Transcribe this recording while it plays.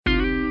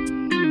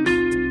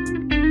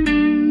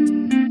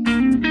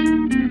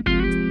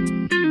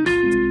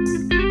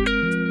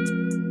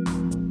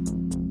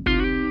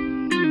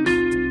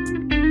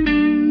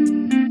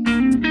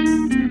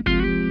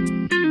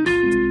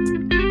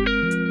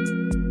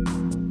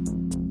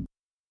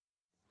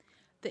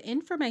The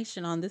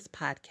information on this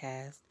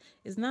podcast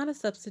is not a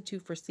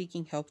substitute for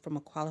seeking help from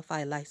a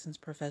qualified licensed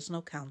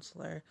professional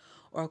counselor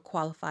or a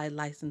qualified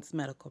licensed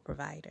medical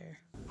provider.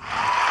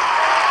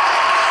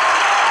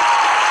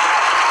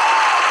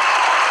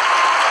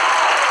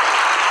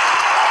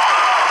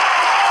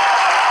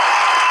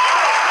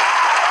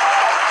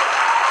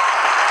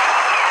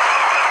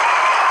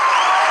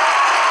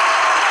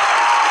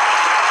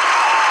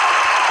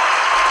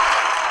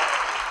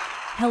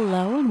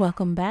 Hello and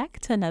welcome back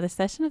to another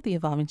session of the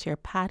Evolving Chair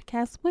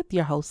podcast with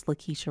your host,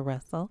 Lakeisha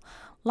Russell,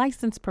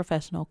 licensed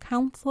professional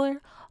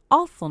counselor,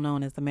 also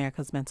known as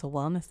America's Mental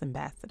Wellness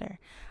Ambassador.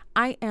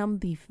 I am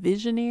the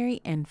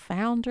visionary and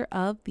founder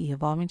of the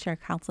Evolving Chair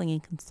Counseling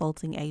and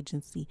Consulting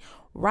Agency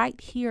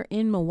right here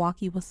in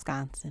Milwaukee,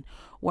 Wisconsin,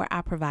 where I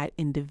provide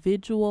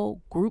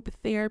individual, group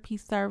therapy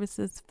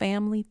services,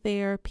 family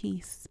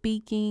therapy,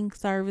 speaking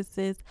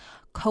services,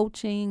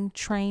 coaching,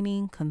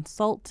 training,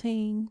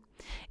 consulting.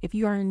 If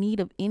you are in need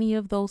of any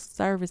of those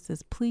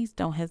services, please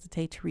don't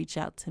hesitate to reach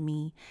out to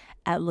me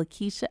at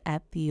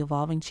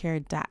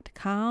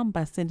lakeisha@theevolvingchair.com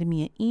by sending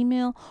me an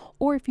email,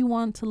 or if you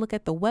want to look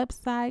at the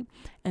website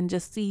and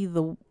just see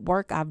the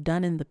work I've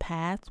done in the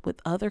past with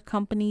other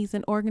companies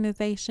and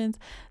organizations,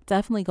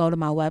 definitely go to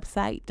my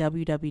website,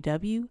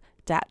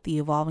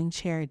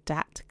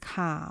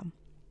 www.theevolvingchair.com.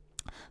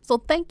 So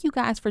thank you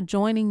guys for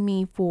joining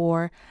me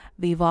for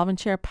the Evolving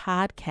Chair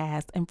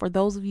podcast. And for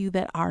those of you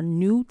that are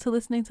new to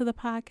listening to the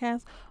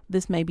podcast,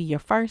 this may be your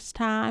first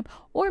time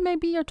or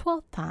maybe your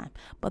 12th time.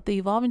 But the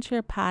Evolving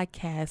Chair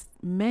podcast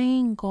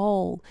main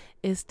goal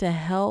is to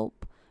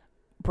help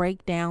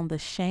break down the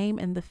shame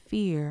and the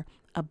fear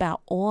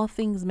about all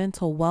things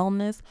mental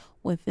wellness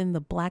within the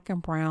Black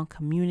and Brown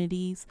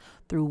communities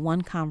through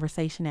one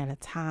conversation at a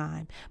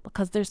time,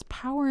 because there's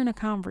power in a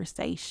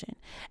conversation.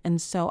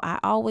 And so I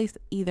always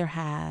either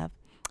have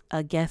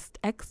a guest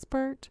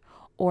expert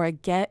or a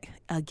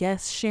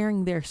guest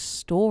sharing their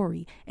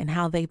story and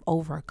how they've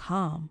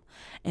overcome.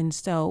 And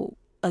so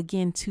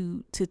again,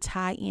 to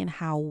tie in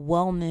how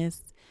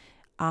wellness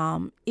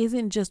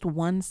isn't just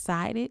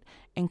one-sided,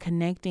 and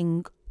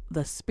connecting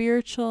the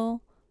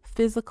spiritual,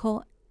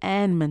 physical,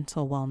 and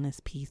mental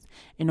wellness piece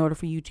in order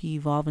for you to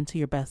evolve into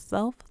your best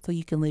self so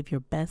you can live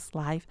your best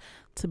life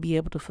to be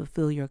able to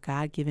fulfill your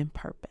God-given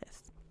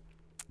purpose.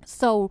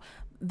 So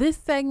this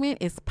segment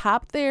is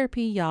pop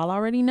therapy, y'all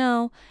already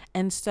know.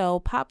 And so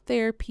pop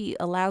therapy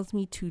allows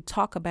me to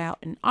talk about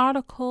an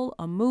article,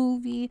 a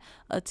movie,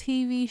 a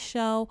TV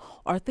show,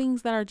 or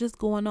things that are just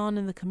going on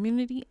in the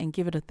community and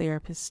give it a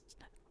therapist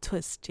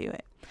twist to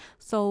it.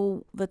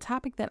 So the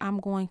topic that I'm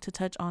going to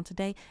touch on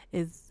today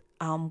is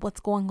what's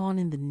going on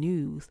in the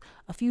news.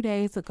 A few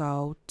days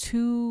ago,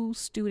 2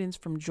 students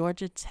from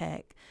Georgia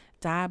Tech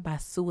died by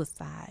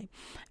suicide.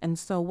 And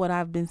so what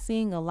I've been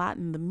seeing a lot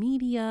in the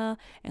media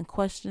and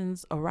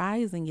questions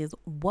arising is,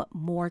 what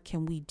more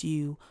can we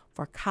do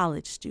for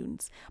college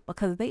students?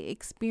 Because they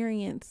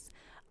experience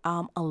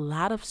a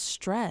lot of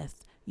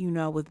stress,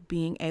 with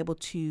being able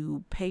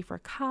to pay for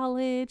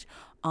college,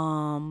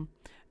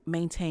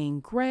 maintain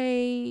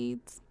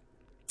grades,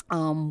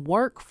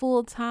 work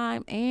full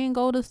time and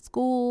go to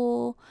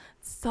school.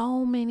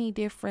 So many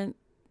different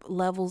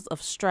levels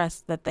of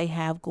stress that they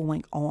have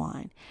going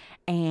on.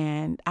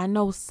 And I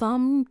know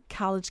some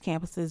college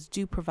campuses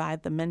do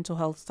provide the mental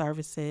health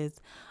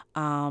services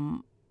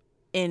in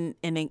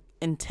an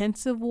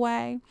intensive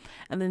way,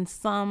 and then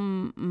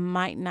some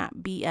might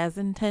not be as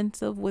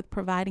intensive with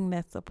providing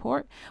that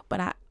support.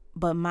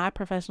 But my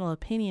professional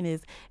opinion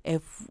is,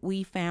 if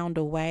we found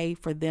a way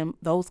for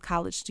those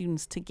college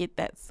students to get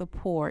that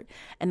support.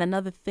 And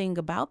another thing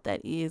about that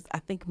is, I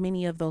think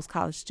many of those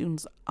college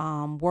students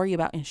worry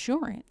about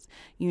insurance,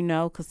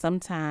 because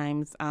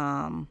sometimes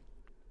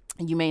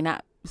you may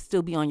not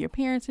still be on your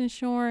parents'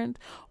 insurance,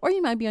 or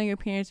you might be on your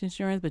parents'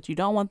 insurance, but you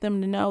don't want them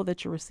to know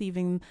that you're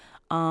receiving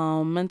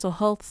mental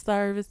health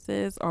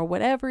services or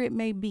whatever it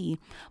may be.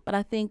 But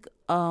I think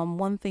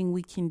one thing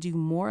we can do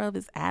more of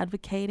is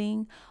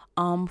advocating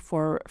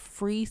for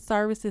free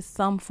services,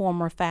 some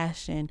form or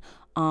fashion,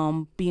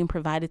 being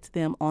provided to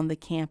them on the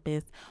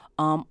campus,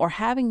 or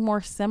having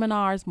more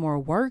seminars, more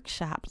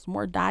workshops,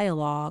 more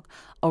dialogue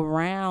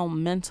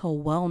around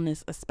mental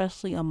wellness,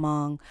 especially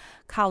among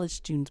college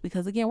students.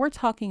 Because again, we're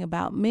talking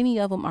about many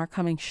of them are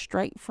coming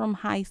straight from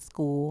high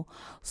school.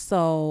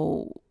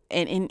 So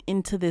and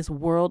into this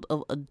world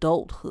of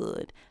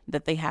adulthood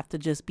that they have to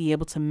just be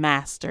able to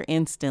master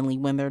instantly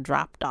when they're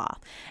dropped off.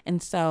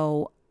 And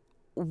so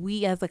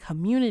we as a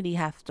community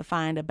have to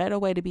find a better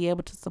way to be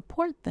able to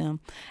support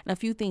them. And a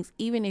few things,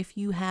 even if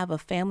you have a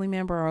family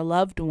member or a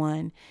loved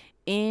one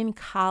in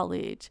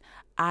college,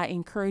 I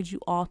encourage you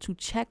all to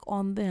check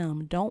on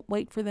them. Don't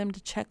wait for them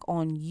to check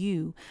on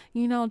you.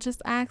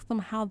 Just ask them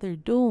how they're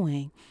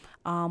doing,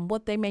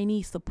 what they may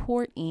need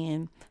support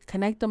in.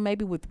 Connect them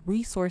maybe with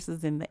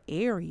resources in the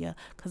area.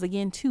 Because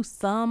again, too,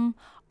 some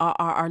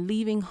are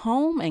leaving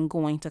home and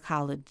going to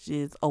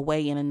colleges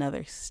away in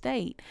another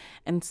state.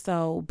 And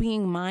so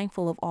being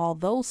mindful of all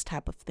those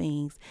type of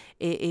things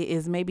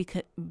is maybe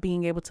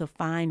being able to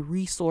find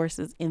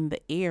resources in the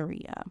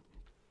area.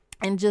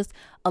 and just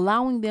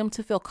allowing them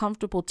to feel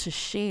comfortable to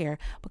share,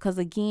 because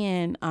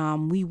again,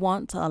 we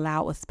want to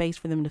allow a space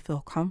for them to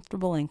feel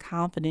comfortable and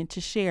confident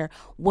to share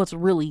what's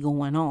really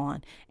going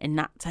on, and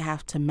not to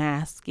have to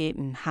mask it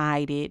and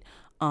hide it,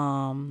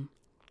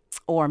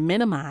 or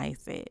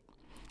minimize it.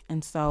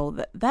 And so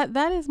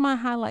that is my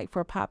highlight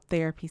for Pop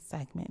Therapy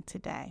segment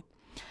today.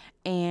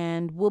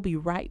 And we'll be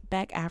right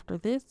back after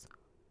this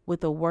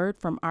with a word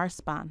from our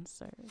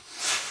sponsors.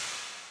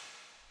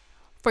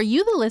 For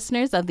you, the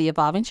listeners of the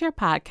Evolving Chair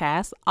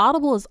podcast,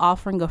 Audible is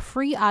offering a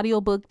free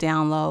audiobook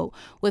download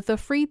with a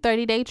free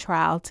 30-day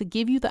trial to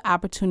give you the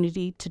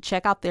opportunity to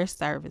check out their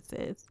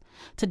services.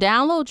 To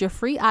download your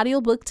free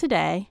audiobook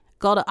today,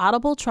 go to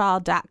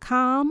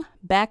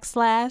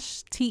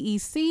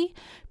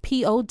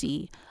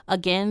audibletrial.com/TECPOD.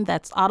 Again,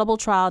 that's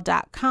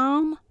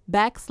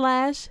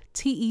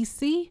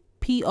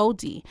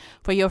audibletrial.com/TECPOD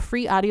for your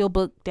free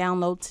audiobook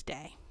download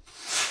today.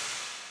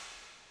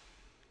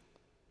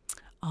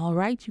 All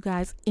right, you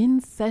guys, in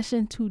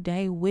session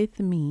today with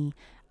me,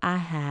 I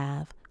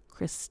have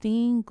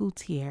Christine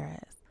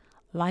Gutierrez,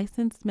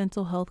 licensed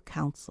mental health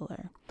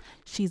counselor.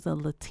 She's a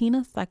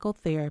Latina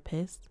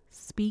psychotherapist,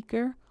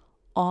 speaker,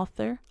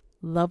 author,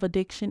 love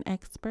addiction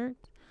expert,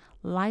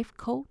 life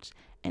coach,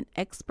 and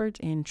expert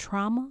in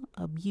trauma,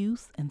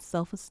 abuse, and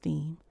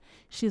self-esteem.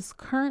 She is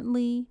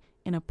currently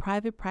in a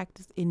private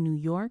practice in New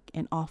York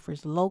and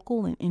offers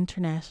local and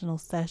international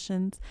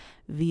sessions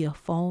via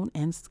phone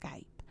and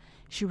Skype.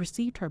 She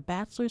received her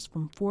bachelor's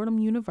from Fordham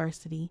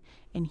University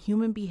in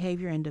Human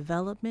Behavior and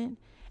Development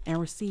and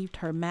received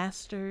her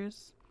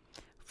master's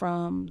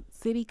from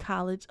City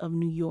College of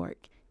New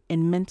York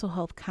in mental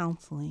health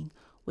counseling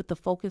with a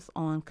focus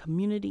on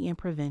community and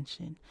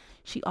prevention.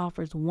 She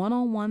offers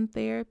one-on-one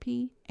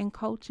therapy and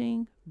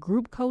coaching,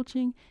 group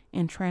coaching,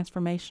 and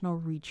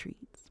transformational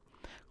retreats.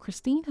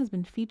 Christine has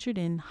been featured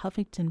in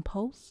Huffington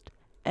Post,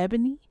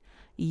 Ebony,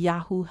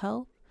 Yahoo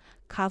Health,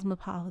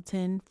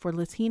 Cosmopolitan for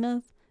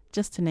Latinas,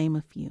 just to name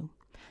a few.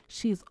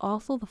 She is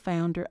also the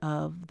founder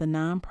of the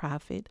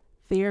nonprofit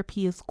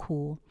Therapy is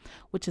Cool,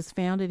 which is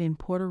founded in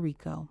Puerto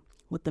Rico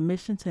with the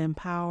mission to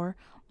empower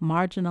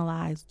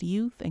marginalized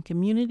youth and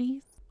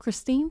communities.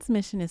 Christine's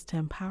mission is to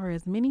empower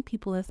as many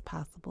people as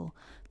possible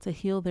to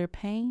heal their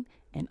pain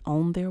and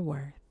own their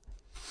worth.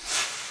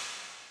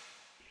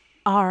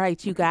 All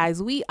right, you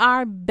guys, we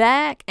are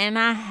back, and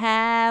I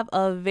have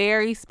a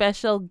very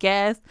special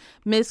guest,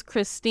 Miss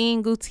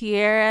Christine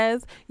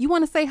Gutierrez. You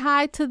want to say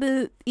hi to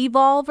the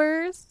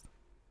Evolvers?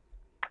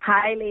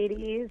 Hi,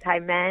 ladies. Hi,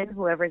 men.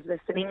 Whoever's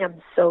listening,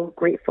 I'm so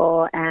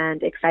grateful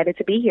and excited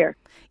to be here.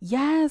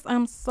 Yes,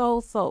 I'm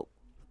so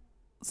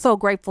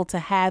grateful to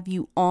have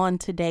you on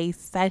today's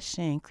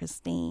session,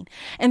 Christine.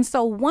 And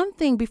so one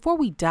thing, before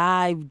we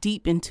dive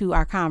deep into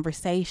our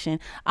conversation,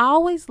 I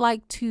always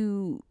like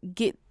to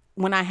get,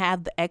 when I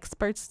have the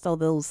experts, so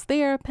those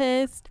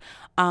therapists,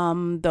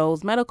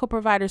 those medical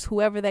providers,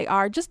 whoever they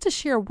are, just to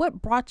share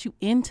what brought you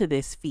into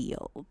this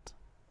field.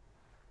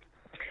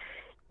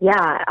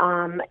 Yeah,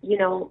 I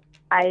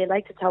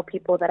like to tell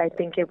people that I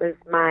think it was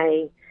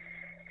my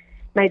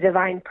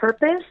divine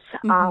purpose.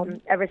 Mm-hmm.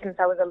 Ever since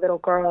I was a little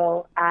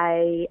girl,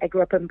 I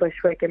grew up in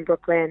Bushwick in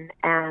Brooklyn,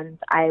 and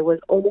I was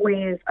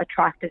always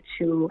attracted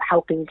to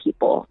helping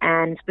people,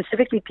 and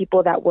specifically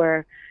people that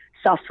were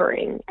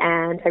suffering.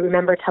 And I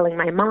remember telling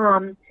my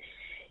mom,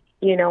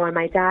 and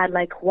my dad,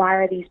 like, why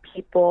are these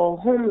people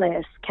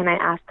homeless? Can I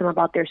ask them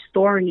about their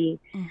story?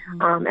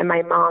 Mm-hmm. And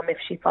my mom, if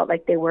she felt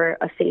like they were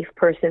a safe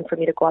person for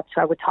me to go up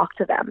to, I would talk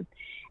to them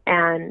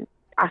and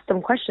ask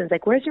them questions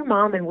like, where's your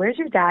mom and where's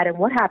your dad and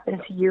what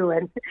happened to you?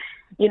 And,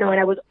 and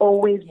I was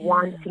always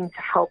wanting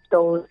to help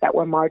those that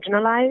were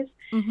marginalized.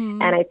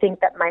 Mm-hmm. And I think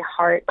that my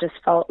heart just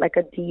felt like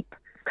a deep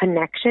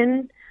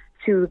connection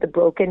to the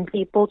broken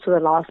people, to the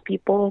lost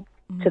people,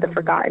 to the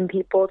forgotten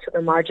people, to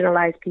the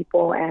marginalized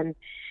people. And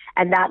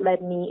that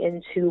led me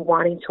into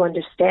wanting to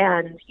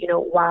understand,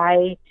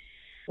 why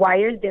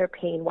is there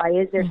pain? Why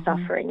is there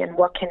suffering? And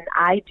what can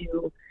I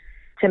do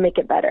to make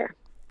it better?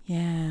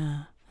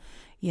 Yeah.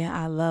 Yeah,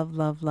 I love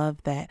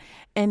that.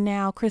 And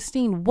now,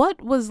 Christine, what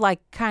was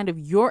like kind of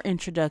your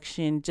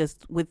introduction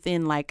just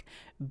within like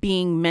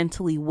being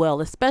mentally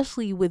well,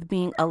 especially with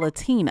being a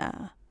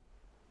Latina?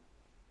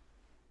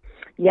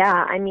 Yeah,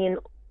 I mean,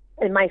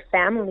 in my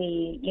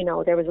family,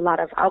 there was a lot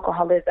of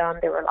alcoholism,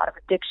 there were a lot of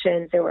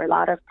addictions, there were a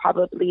lot of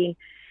probably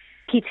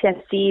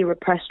PTSD,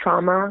 repressed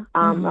trauma.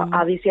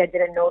 Obviously, I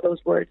didn't know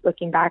those words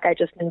looking back. I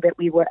just knew that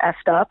we were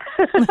effed up.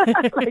 And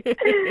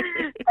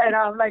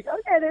I'm like,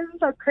 okay, this is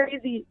so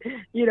crazy,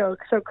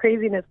 so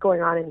craziness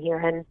going on in here.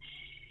 And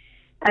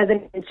as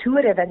an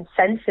intuitive and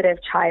sensitive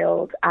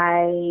child,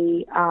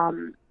 I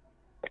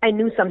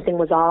knew something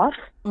was off.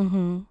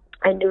 Mm-hmm.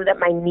 I knew that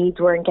my needs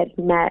weren't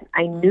getting met.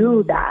 I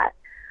knew that.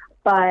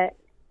 But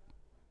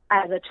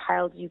as a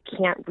child, you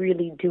can't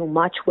really do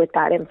much with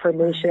that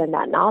information and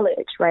that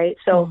knowledge, right?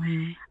 So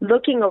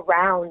looking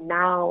around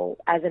now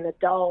as an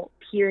adult,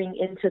 peering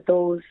into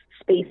those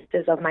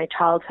spaces of my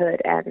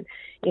childhood and,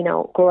 you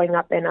know, growing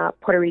up in a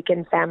Puerto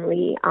Rican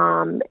family,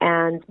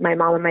 and my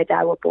mom and my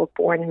dad were both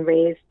born and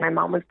raised. My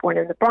mom was born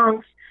in the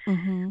Bronx.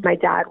 My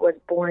dad was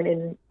born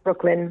in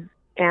Brooklyn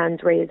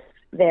and raised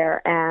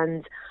there.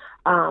 And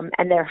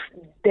they're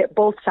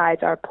both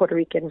sides are Puerto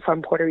Rican,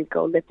 from Puerto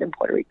Rico, lived in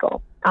Puerto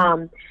Rico.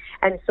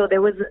 And so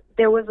there was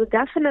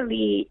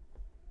definitely,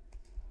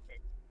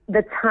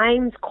 the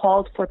times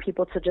called for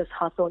people to just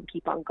hustle and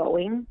keep on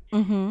going.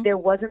 There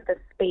wasn't the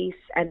space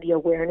and the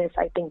awareness,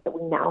 I think, that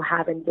we now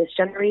have in this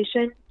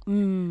generation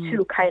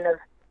to kind of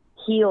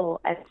heal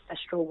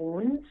ancestral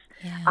wounds.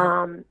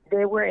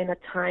 They were in a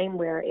time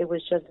where it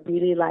was just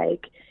really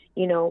like,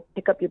 you know,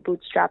 pick up your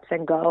bootstraps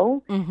and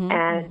go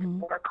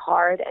and work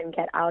hard and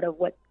get out of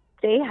what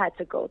they had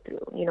to go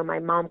through. You know, my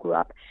mom grew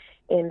up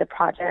in the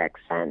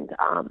projects, and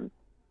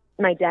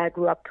my dad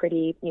grew up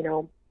pretty, you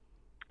know,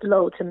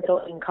 low to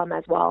middle income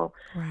as well.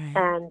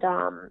 And,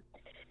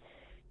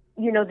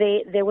 you know,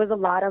 there was a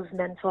lot of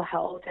mental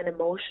health and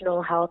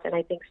emotional health, and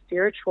I think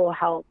spiritual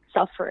health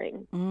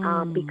suffering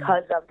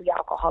because of the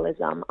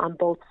alcoholism on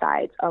both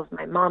sides of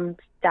my mom's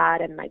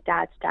dad and my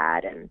dad's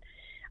dad, and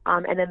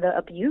then the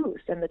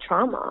abuse and the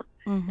trauma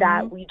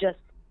that we just,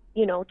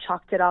 you know,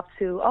 chalked it up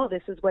to, oh,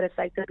 this is what it's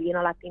like to be in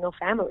a Latino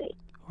family,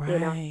 you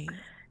know?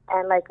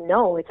 And like,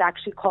 no, it's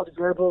actually called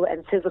verbal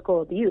and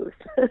physical abuse.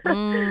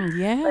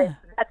 Like,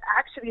 that's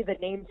actually the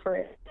name for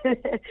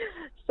it.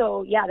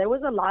 So yeah, there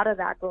was a lot of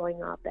that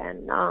growing up,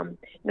 and you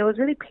know, it was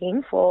really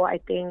painful, I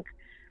think,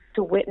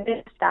 to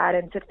witness that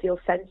and to feel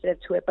sensitive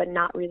to it, but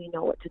not really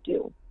know what to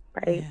do.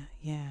 Right?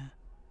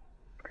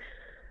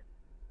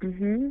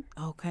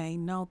 Okay.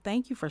 No,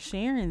 thank you for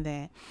sharing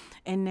that.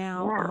 And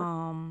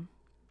now,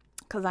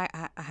 because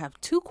I have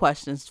two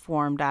questions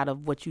formed out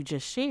of what you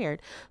just shared.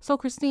 So,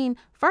 Christine,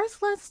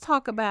 first, let's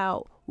talk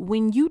about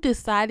when you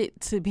decided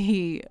to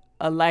be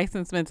a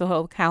licensed mental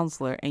health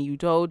counselor and you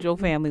told your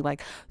family,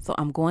 like, so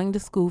I'm going to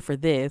school for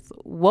this.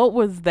 What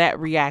was that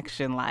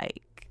reaction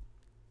like?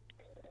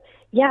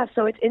 Yeah,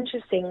 so it's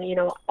interesting, you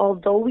know,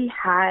 although we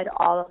had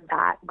all of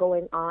that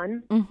going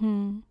on,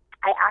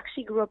 I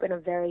actually grew up in a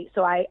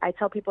so I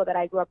tell people that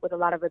I grew up with a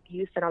lot of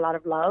abuse and a lot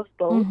of love,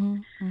 both.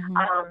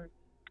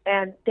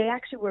 And they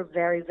actually were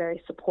very,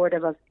 very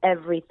supportive of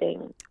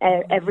everything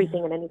and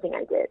anything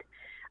I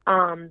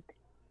did.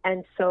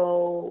 And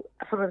so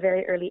from a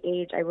very early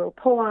age, I wrote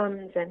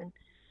poems, and,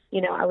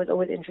 you know, I was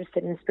always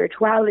interested in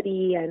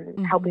spirituality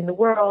and helping the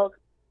world.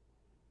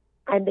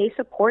 And they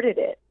supported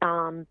it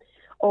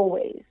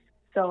always.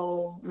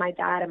 So my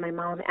dad and my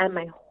mom and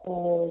my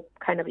whole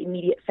kind of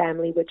immediate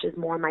family, which is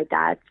more my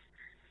dad's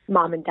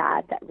mom and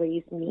dad that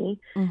raised me,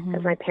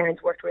 because my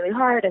parents worked really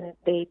hard and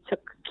they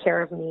took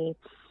care of me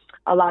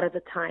a lot of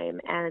the time,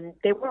 and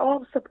they were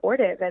all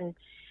supportive. And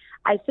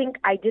I think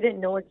I didn't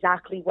know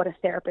exactly what a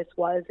therapist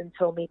was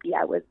until maybe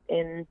I was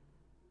in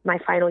my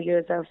final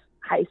years of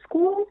high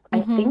school.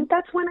 I think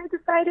that's when I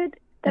decided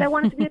that I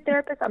wanted to be a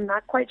therapist. I'm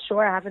not quite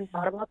sure. I haven't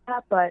thought about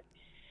that, but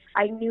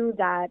I knew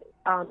that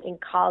in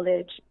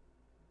college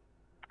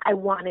I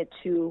wanted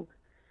to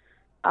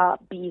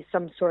be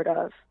some sort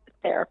of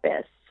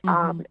therapist,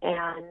 and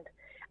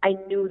I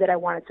knew that I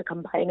wanted to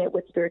combine it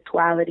with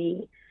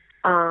spirituality,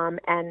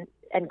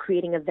 and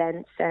creating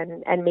events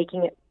and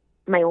making it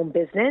my own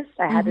business.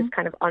 I had this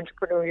kind of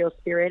entrepreneurial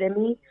spirit in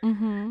me.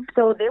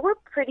 So they were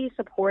pretty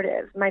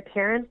supportive. My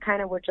parents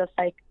kind of were just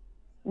like,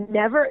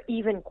 never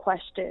even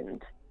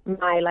questioned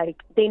my,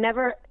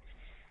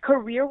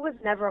 career was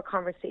never a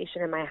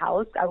conversation in my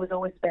house. I was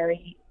always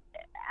very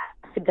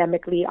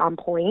academically on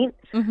point.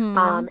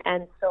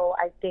 And so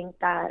I think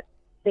that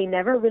they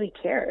never really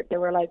cared. They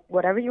were like,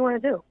 whatever you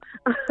want to do.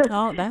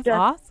 Oh, that's just,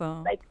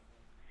 awesome. Like,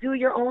 do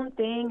your own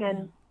thing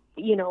and,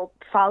 you know,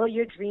 follow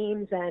your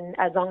dreams. And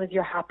as long as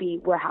you're happy,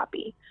 we're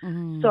happy.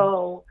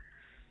 So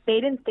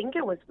they didn't think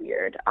it was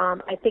weird.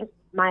 I think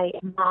my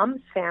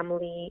mom's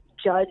family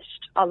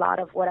judged a lot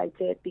of what I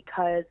did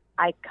because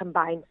I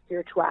combined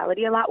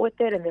spirituality a lot with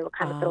it, and they were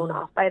kind of thrown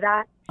off by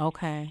that.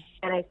 Okay.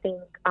 And I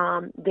think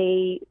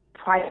they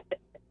prided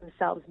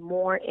themselves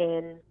more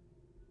in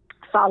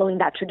following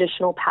that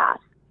traditional path,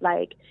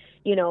 like,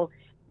 you know,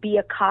 be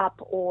a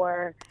cop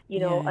or, you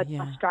know, a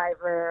bus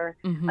driver,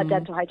 a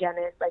dental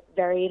hygienist, like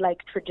very like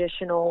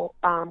traditional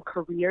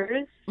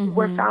careers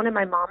were found in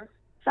my mom's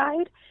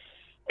side.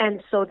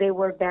 And so they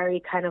were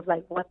very kind of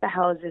like, what the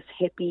hell is this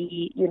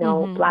hippie, you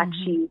know, black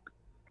sheep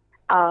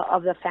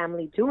of the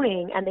family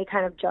doing? And they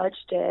kind of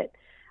judged it.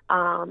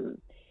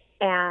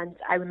 And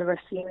I remember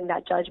feeling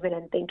that judgment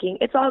and thinking,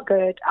 it's all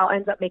good. I'll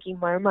end up making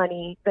more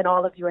money than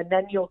all of you. And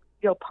then you'll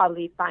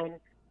probably find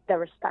the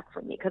respect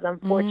for me. Because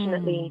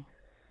unfortunately,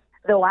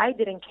 though I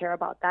didn't care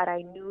about that,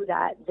 I knew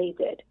that they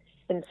did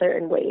in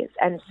certain ways.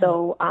 And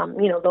so,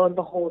 you know, lo and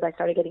behold, I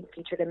started getting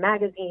featured in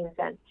magazines,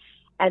 and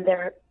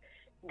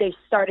they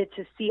started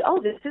to see, oh,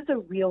 this is a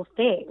real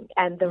thing.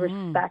 And the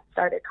respect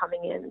started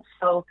coming in.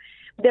 So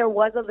there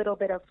was a little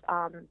bit of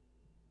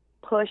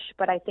push,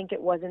 but I think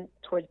it wasn't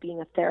towards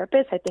being a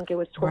therapist. I think it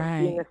was towards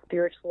being a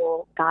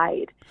spiritual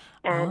guide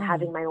and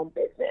having my own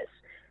business,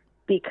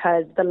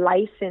 because the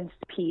licensed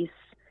piece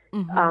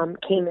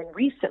came in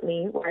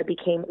recently, where I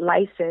became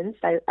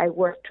licensed. I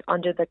worked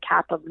under the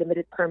cap of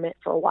limited permit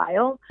for a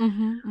while,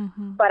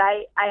 but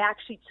I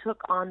actually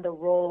took on the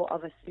role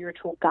of a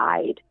spiritual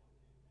guide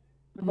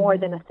more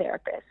than a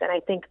therapist. And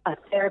I think a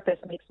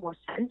therapist makes more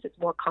sense. It's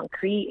more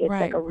concrete. It's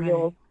like a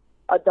real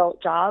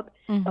adult job.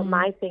 But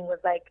my thing was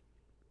like,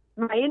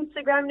 my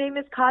Instagram name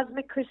is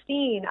Cosmic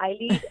Christine. I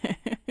lead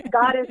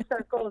goddess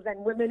circles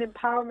and women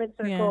empowerment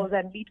circles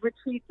and lead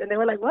retreats. And they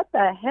were like, what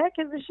the heck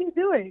is she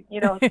doing?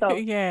 You know, so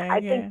I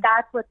think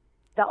that's what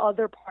the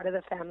other part of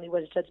the family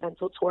was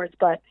judgmental towards.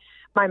 But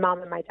my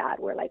mom and my dad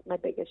were like my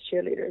biggest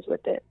cheerleaders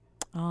with it.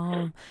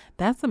 Oh,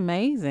 that's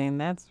amazing.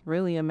 That's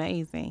really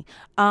amazing.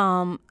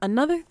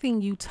 Another thing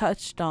you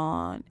touched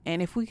on,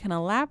 and if we can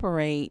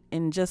elaborate,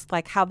 and just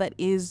like how that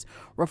is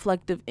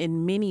reflective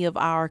in many of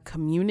our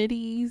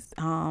communities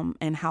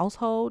and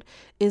household,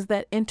 is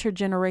that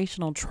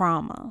intergenerational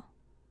trauma.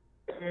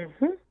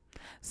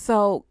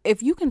 So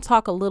if you can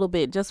talk a little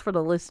bit, just for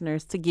the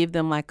listeners, to give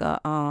them like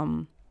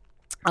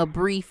a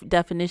brief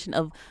definition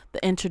of the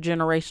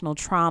intergenerational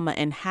trauma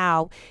and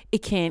how it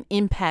can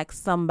impact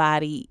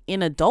somebody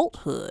in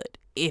adulthood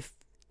if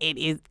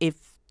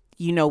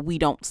we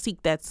don't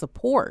seek that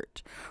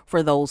support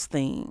for those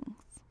things.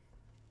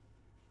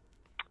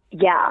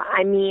 Yeah,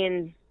 I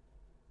mean,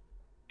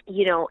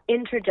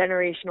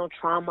 intergenerational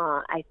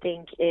trauma, I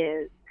think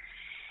is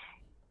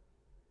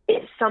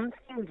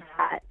something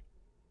that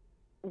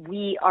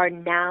we are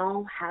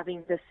now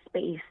having the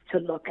space to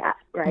look at,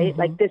 right?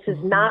 Like this is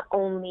not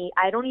only,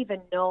 I don't even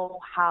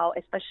know how,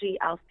 especially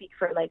I'll speak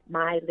for like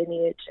my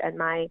lineage and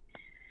my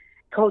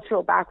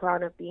cultural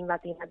background of being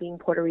Latina, being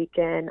Puerto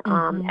Rican,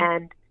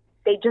 and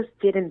they just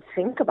didn't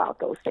think about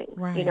those things,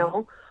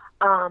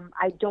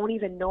 I don't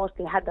even know if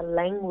they had the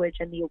language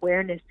and the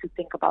awareness to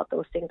think about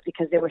those things,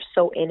 because they were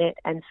so in it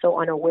and so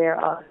unaware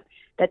of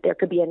that there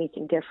could be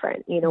anything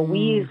different.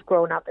 We've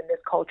grown up in this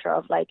culture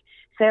of like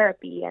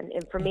therapy and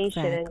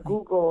information and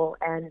Google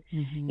and,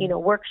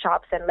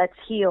 workshops and let's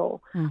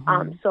heal.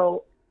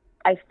 So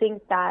I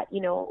think that,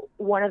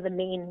 one of the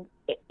main,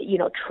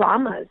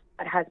 traumas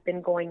that has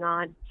been going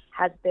on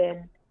has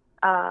been,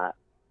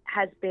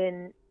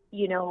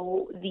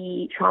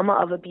 the trauma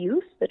of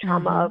abuse, the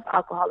trauma of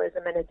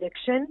alcoholism and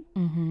addiction,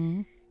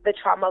 the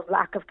trauma of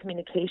lack of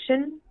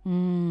communication,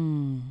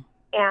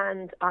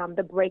 and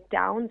the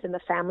breakdowns in the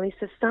family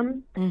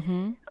system,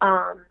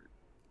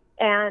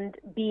 and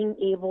being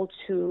able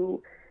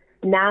to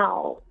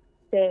now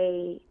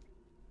say,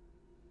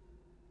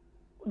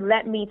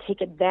 let me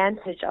take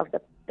advantage of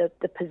the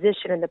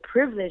position and the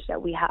privilege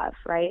that we have,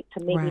 right?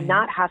 To maybe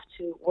not have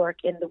to work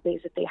in the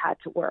ways that they had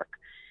to work,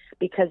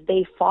 because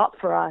they fought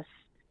for us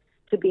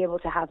to be able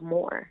to have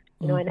more,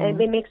 and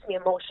it makes me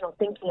emotional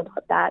thinking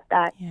about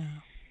that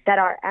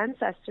our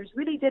ancestors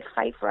really did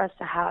fight for us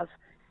to have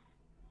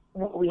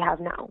what we have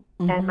now.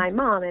 And my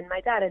mom and my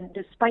dad, and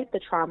despite the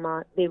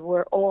trauma, they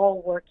were all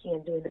working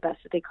and doing the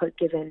best that they could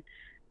given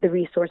the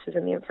resources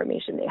and the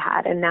information they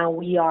had. And now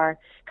we are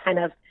kind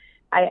of,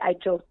 I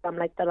joke, I'm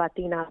like the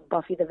Latina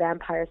Buffy the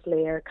Vampire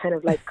Slayer, kind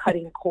of like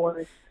cutting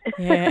cords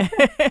and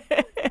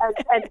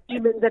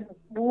demons and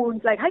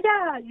wounds, like,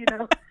 hiya,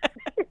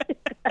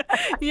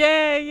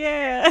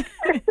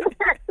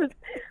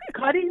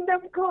 cutting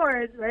them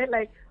cords, right?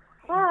 Like,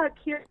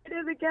 here it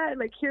is again.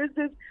 Like, here's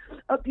this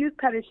abuse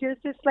pattern. Here's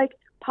this like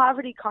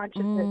poverty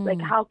consciousness. Like,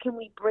 how can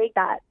we break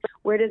that?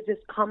 Where does this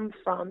come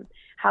from?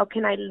 How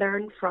can I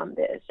learn from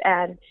this?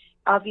 And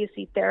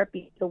obviously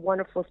therapy is a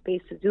wonderful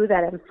space to do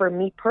that. And for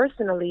me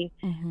personally,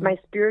 my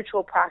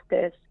spiritual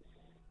practice,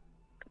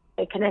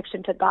 my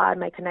connection to God,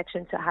 my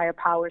connection to higher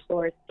power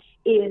source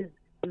is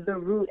the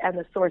root and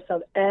the source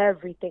of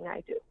everything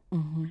I do.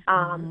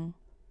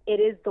 It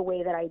is the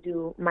way that I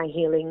do my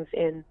healings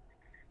in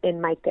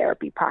my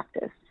therapy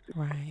practice.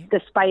 Right.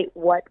 Despite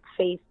what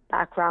faith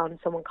background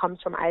someone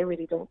comes from, I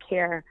really don't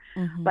care.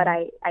 But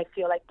I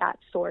feel like that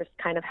source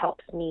kind of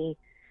helps me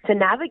to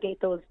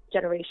navigate those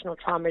generational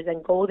traumas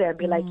and go there and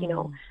be like,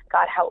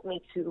 God, help me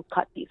to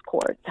cut these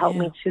cords. Help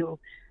me to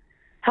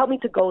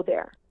go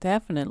there.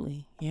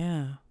 Definitely.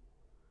 Yeah.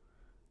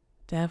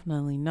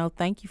 Definitely. No,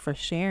 thank you for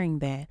sharing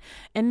that.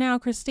 And now,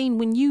 Christine,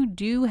 when you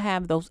do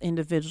have those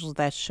individuals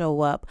that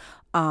show up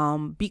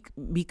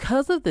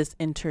because of this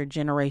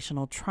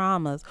intergenerational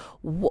traumas,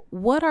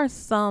 what are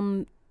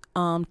some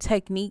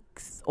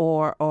techniques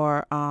or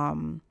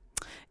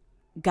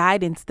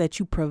guidance that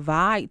you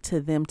provide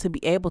to them to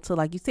be able to,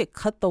 like you said,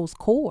 cut those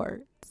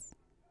cords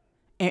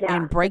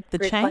and break the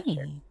chain?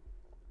 Question.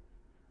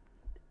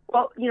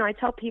 Well, I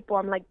tell people,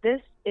 I'm like,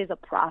 this is a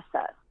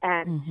process,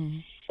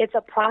 and it's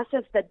a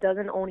process that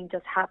doesn't only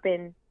just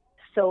happen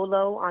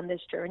solo on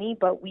this journey,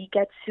 but we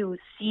get to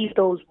see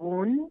those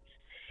wounds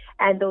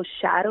and those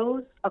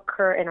shadows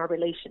occur in our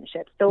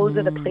relationships. Those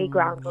are the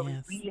playgrounds where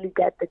we really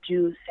get the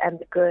juice and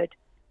the good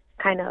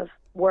kind of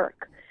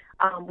work.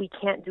 We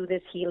can't do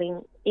this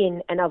healing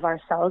in and of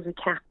ourselves. We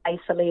can't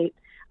isolate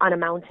on a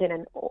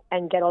mountain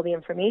and get all the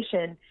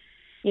information.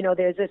 You know,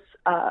 there's this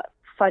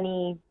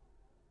funny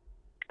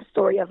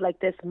story of like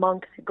this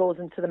monk that goes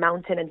into the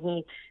mountain and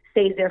he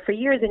stays there for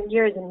years and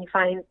years, and he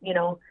finds, you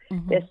know,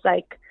 this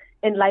like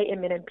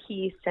enlightenment and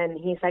peace, and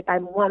he's like,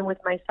 I'm one with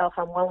myself,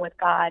 I'm one with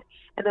God.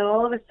 And then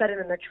all of a sudden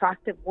an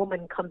attractive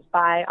woman comes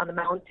by on the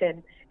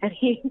mountain, and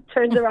he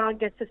turns around,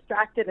 gets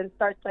distracted, and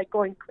starts like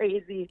going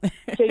crazy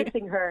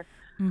chasing her.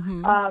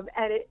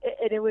 And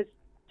it was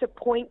to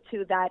point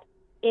to that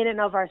in and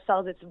of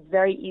ourselves, it's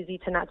very easy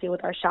to not deal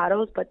with our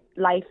shadows, but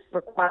life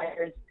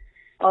requires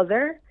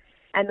other.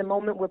 And the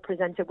moment we're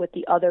presented with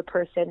the other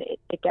person,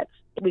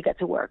 we get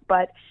to work.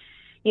 But,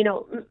 you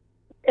know,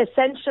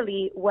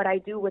 essentially what I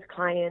do with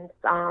clients,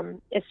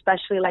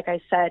 especially, like I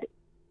said,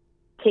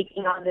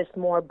 taking on this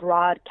more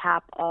broad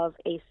cap of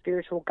a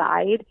spiritual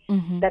guide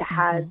that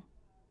has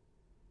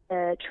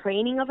a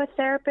training of a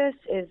therapist,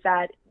 is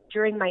that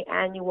during my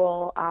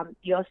annual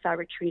Diosa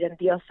retreat, and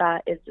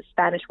Diosa is the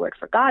Spanish word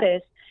for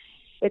goddess,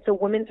 it's a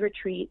women's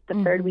retreat the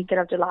third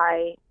weekend of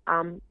July,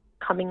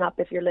 coming up,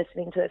 if you're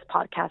listening to this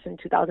podcast, in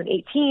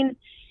 2018.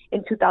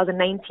 In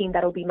 2019,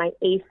 that'll be my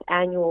 8th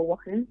annual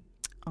one.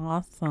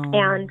 Awesome.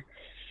 And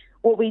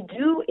what we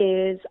do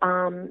is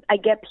I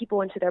get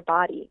people into their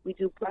body. We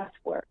do breath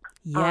work.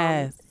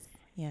 Yes.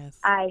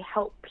 I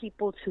help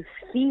people to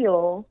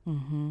feel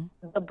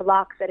the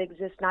blocks that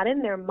exist, not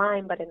in their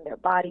mind, but in their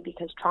body,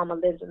 because trauma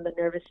lives in the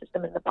nervous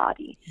system in the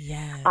body.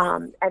 Yes.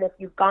 And if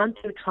you've gone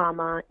through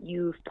trauma,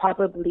 you've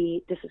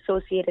probably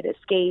disassociated,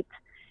 escaped,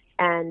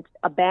 and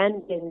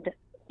abandoned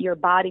your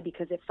body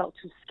because it felt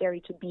too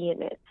scary to be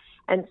in it.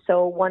 And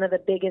so one of the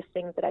biggest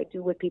things that I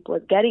do with people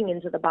is getting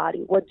into the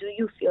body. What do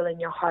you feel in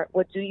your heart?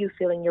 What do you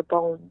feel in your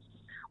bones?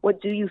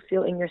 What do you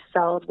feel in your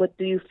cells? What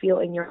do you feel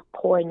in your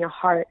core, in your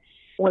heart,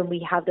 when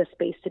we have the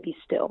space to be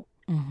still?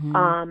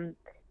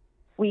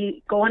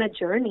 We go on a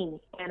journey,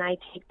 and I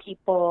take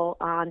people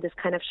on this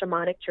kind of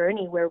shamanic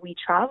journey where we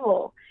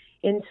travel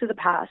into the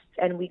past,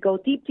 and we go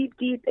deep, deep,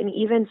 deep. And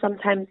even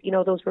sometimes, you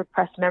know, those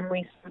repressed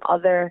memories from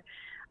other,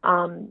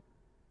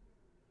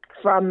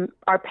 from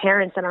our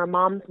parents and our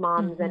moms'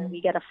 and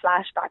we get a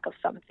flashback of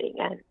something.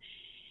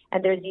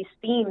 And there's these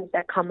themes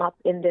that come up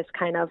in this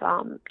kind of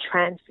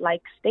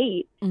trance-like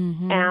state.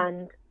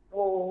 And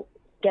we'll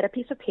get a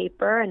piece of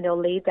paper, and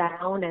they'll lay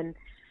down, and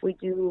we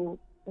do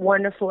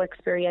wonderful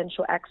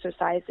experiential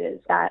exercises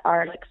that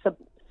are like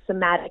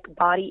somatic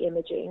body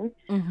imaging,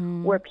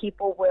 where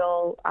people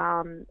will,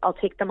 I'll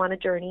take them on a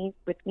journey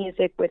with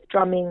music, with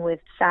drumming, with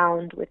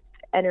sound, with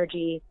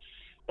energy,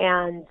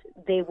 and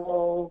they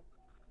will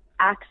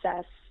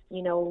access,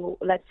 you know,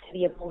 let's say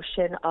the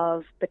emotion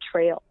of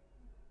betrayal.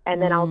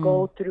 And then I'll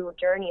go through a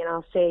journey, and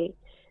I'll say,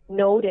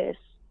 notice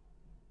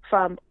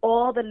from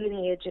all the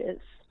lineages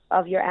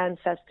of your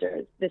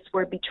ancestors, this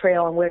word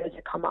betrayal, and where does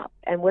it come up?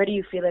 And where do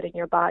you feel it in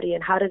your body?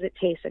 And how does it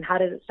taste? And how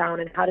does it sound?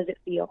 And how does it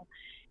feel?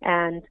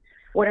 And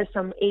what are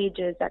some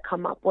ages that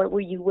come up? What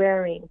were you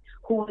wearing?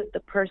 Who was the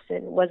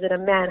person? Was it a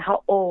man?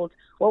 How old?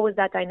 What was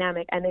that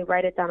dynamic? And they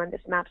write it down on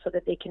this map so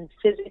that they can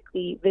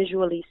physically,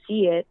 visually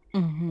see it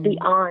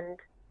beyond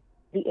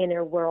the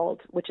inner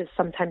world, which is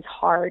sometimes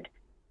hard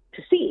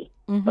to see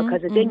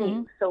because it's in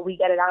you. So we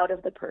get it out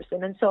of the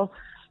person. And so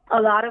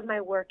a lot of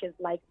my work is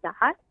like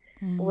that,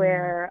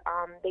 where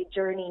they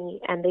journey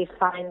and they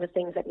find the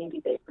things that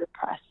maybe they've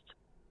repressed.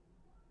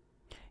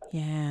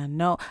 Yeah,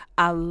 no,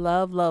 I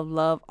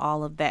love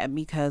all of that,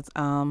 because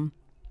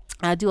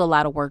I do a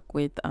lot of work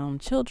with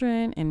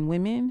children and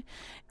women,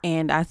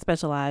 and I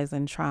specialize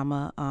in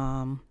trauma.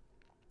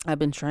 I've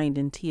been trained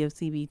in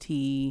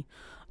TFCBT,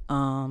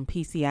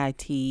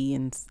 PCIT,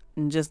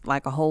 and just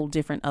like a whole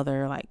different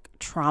other like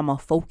trauma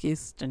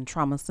focused and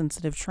trauma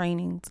sensitive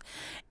trainings.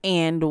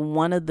 And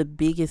one of the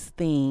biggest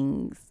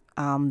things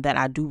that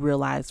I do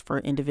realize for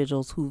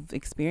individuals who've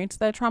experienced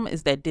that trauma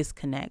is that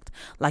disconnect,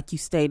 like you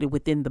stated,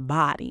 within the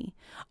body,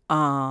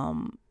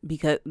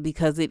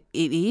 because it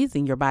is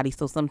in your body.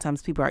 So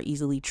sometimes people are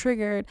easily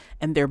triggered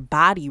and their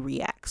body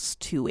reacts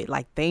to it.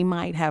 Like they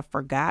might have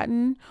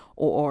forgotten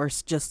or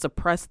just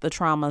suppressed the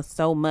trauma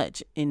so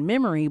much in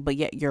memory, but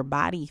yet your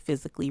body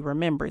physically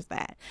remembers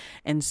that.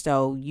 And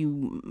so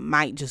you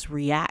might just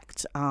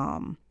react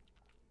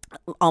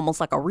almost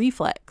like a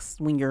reflex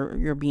when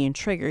you're being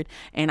triggered.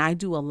 And I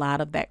do a lot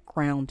of that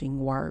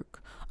grounding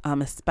work,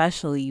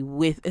 especially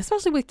with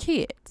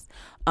kids,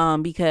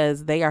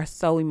 because they are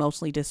so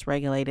emotionally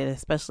dysregulated,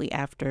 especially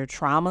after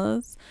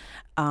traumas,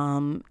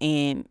 and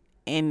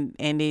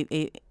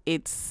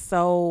it's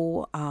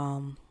so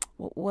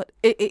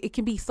it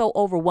can be so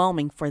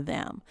overwhelming for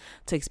them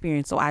to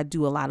experience. So I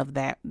do a lot of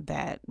that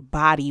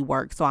body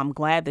work. So I'm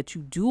glad that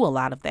you do a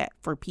lot of that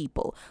for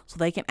people so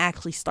they can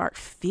actually start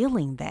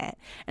feeling that.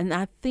 And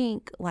I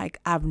think like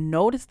I've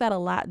noticed that a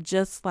lot,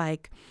 just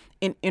like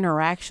in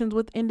interactions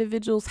with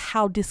individuals,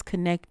 how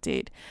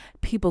disconnected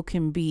people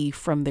can be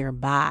from their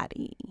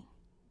body.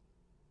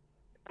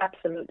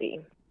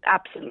 Absolutely.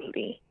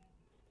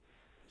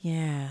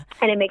 Yeah.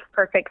 And it makes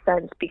perfect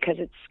sense because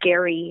it's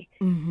scary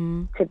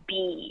to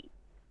be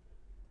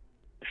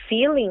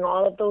feeling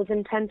all of those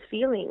intense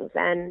feelings.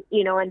 And,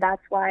 and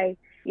that's why,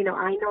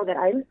 I know that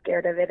I'm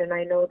scared of it, and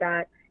I know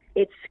that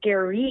it's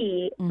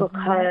scary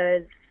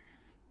because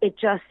it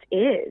just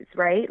is,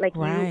 right? Like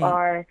Right. you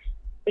are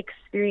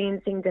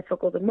experiencing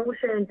difficult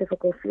emotions,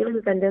 difficult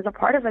feelings, and there's a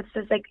part of us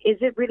that's like, is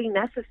it really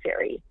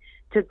necessary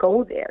to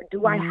go there?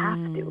 Do I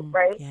have to,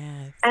 right?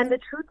 Yes. And the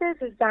truth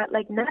is that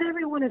like not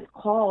everyone is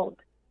called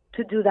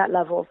to do that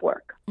level of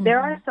work. There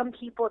are some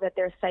people that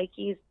their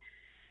psyches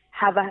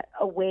have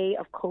a way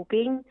of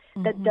coping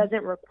that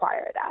doesn't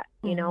require that.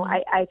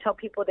 I tell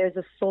people there's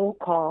a soul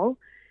call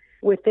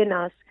within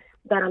us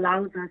that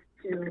allows us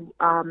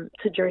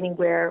to journey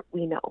where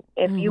we know.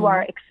 If you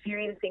are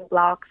experiencing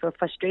blocks or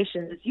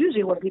frustrations, it's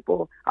usually when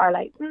people are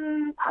like,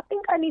 I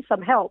think I need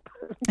some help.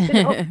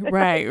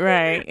 Right.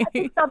 I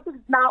think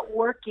something's not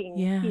working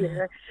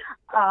here.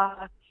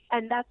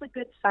 And that's a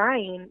good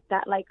sign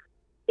that like,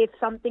 if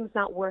something's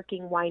not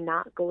working, why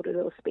not go to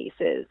those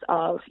spaces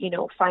of,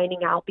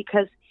 finding out?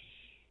 Because,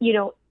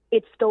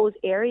 it's those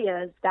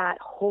areas that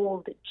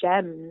hold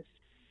gems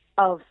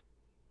of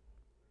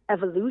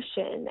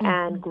evolution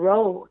and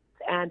growth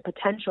and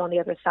potential on the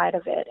other side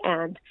of it,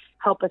 and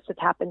help us to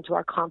tap into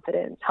our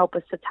confidence, help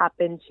us to tap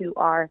into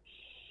our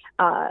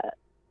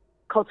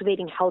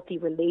cultivating healthy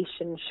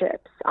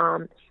relationships,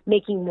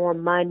 making more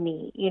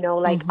money,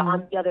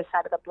 on the other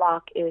side of the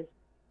block is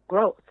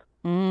growth.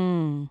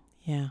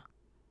 Yeah.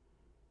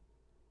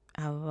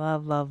 I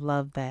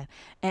love that.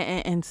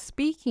 And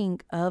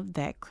speaking of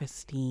that,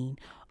 Christine,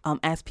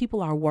 as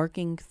people are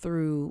working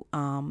through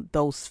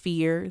those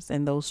fears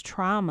and those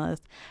traumas,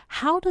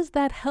 how does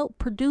that help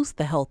produce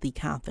the healthy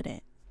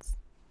confidence?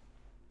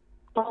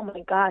 Oh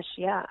my gosh,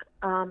 yeah.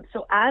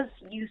 So as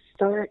you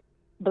start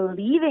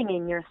believing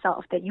in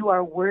yourself that you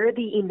are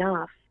worthy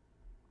enough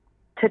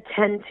to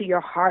tend to your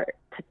heart,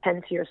 to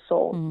tend to your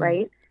soul,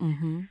 right?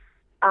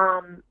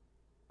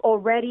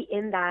 Already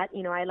in that,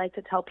 I like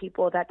to tell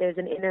people that there's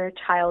an inner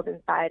child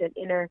inside, an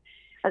inner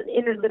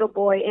little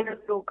boy, inner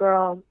little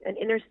girl, an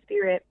inner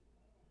spirit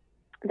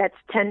that's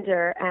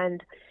tender.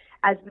 And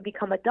as we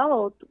become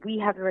adults, we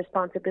have the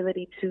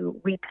responsibility to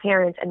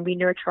reparent and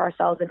re-nurture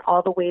ourselves in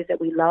all the ways that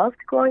we loved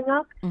growing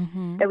up,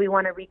 that we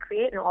want to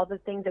recreate, and all the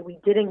things that we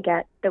didn't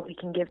get that we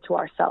can give to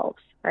ourselves,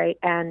 right?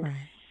 And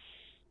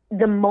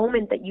the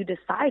moment that you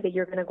decide that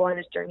you're going to go on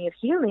this journey of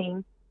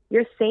healing,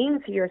 you're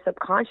saying to your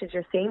subconscious,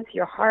 you're saying to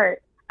your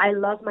heart, I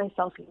love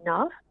myself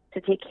enough to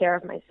take care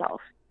of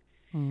myself.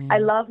 I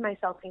love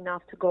myself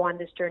enough to go on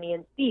this journey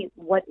and see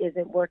what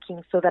isn't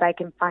working so that I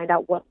can find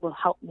out what will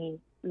help me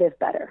live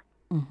better.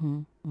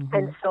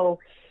 And so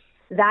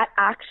that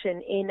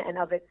action in and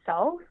of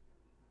itself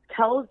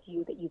tells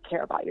you that you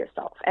care about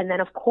yourself. And then,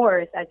 of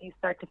course, as you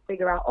start to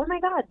figure out, oh, my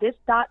God, this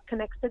dot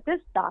connects to this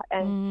dot.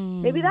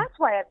 And maybe that's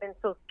why I've been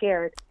so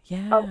scared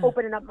of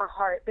opening up my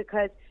heart,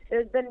 because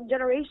there's been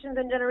generations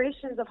and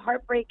generations of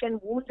heartbreak and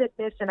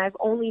woundedness, and I've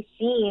only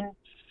seen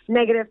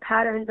negative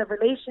patterns of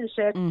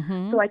relationships.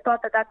 So I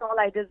thought that that's all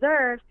I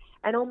deserved.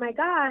 And, oh, my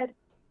God,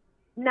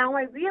 now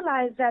I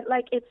realize that,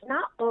 like, it's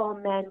not all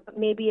men, but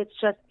maybe it's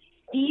just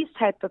these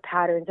type of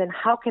patterns. And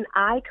how can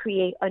I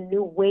create a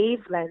new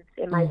wavelength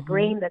in my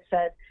brain that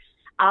says,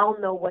 I'll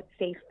know what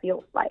safe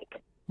feels like,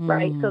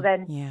 right? So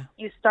then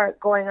you start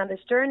going on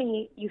this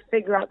journey, you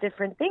figure out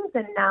different things,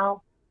 and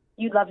now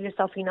you love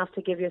yourself enough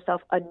to give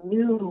yourself a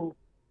new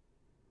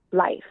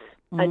life,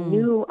 a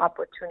new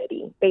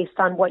opportunity based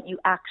on what you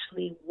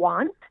actually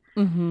want,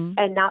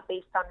 and not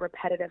based on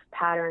repetitive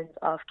patterns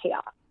of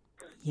chaos.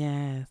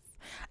 Yes.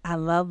 I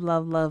love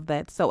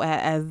that. So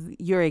as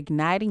you're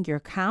igniting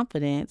your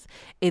confidence,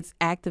 it's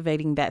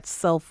activating that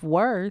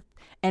self-worth.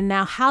 And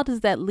now how does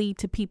that lead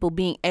to people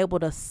being able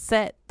to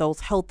set those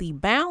healthy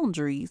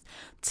boundaries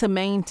to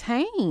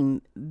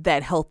maintain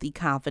that healthy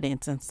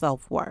confidence and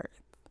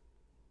self-worth?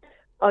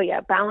 Oh,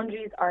 yeah.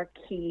 Boundaries are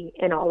key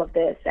in all of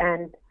this.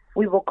 And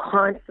we will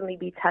constantly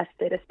be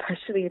tested,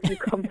 especially if you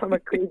come from a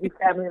crazy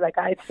family like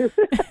I do.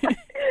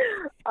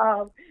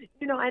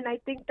 And I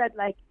think that,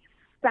 like,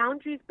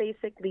 boundaries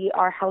basically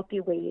are healthy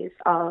ways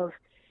of,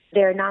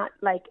 they're not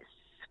like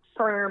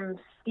firm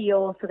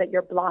steel so that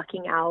you're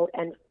blocking out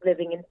and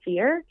living in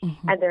fear.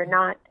 And they're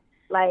not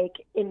like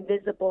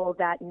invisible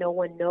that no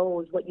one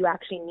knows what you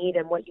actually need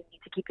and what you need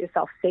to keep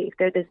yourself safe.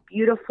 They're this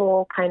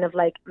beautiful kind of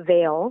like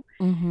veil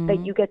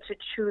that you get to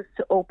choose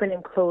to open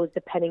and close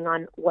depending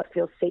on what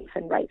feels safe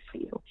and right for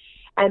you.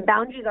 And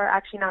boundaries are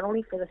actually not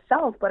only for the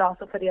self, but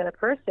also for the other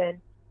person,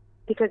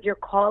 because you're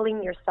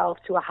calling yourself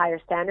to a higher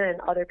standard, and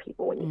other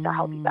people when you set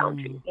healthy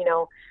boundaries,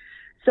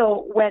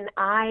 So when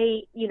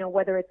I,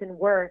 whether it's in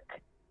work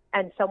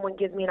and someone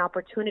gives me an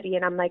opportunity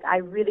and I'm like, I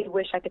really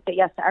wish I could say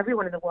yes to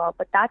everyone in the world,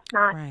 but that's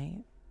not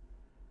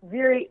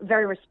very,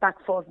 very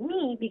respectful of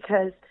me,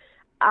 because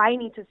I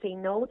need to say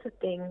no to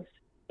things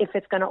if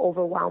it's going to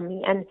overwhelm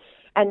me,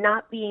 and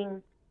not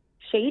being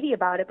shady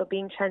about it, but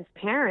being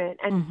transparent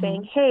and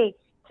saying, hey,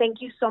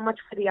 thank you so much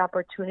for the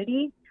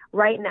opportunity.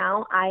 Right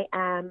now I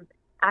am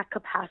at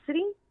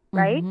capacity,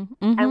 right? Mm-hmm.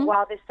 And Mm-hmm.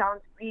 while this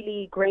sounds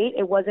really great,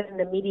 it wasn't an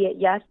immediate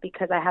yes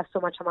because I have so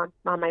much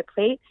on my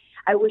plate.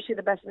 I wish you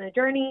the best in the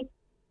journey.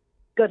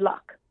 Good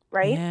luck,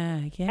 right? Yeah.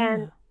 And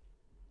Yeah.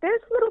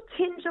 there's a little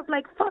tinge of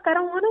like, fuck, I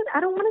don't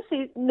want to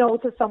say no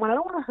to someone. I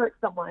don't want to hurt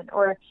someone.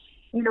 Or,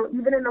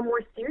 even in a more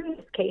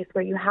serious case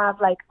where you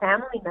have like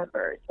family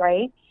members,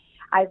 right?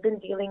 I've been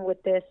dealing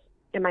with this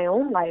in my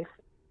own life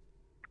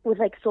with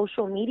like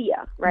social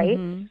media, right?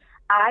 Mm-hmm.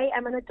 I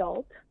am an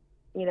adult,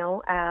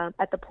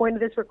 at the point of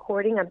this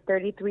recording, I'm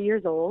 33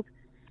 years old,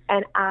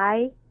 and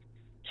I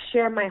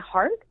share my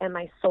heart and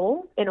my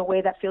soul in a way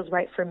that feels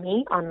right for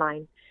me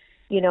online.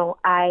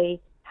 I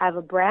have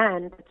a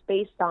brand that's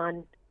based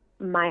on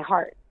my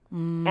heart.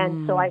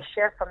 And so I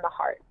share from the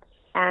heart.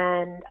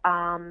 And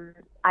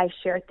I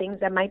share things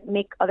that might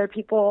make other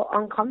people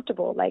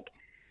uncomfortable. Like,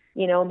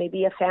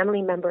 maybe a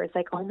family member is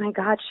like, oh my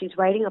God, she's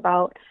writing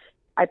about,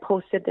 I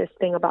posted this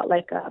thing about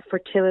like a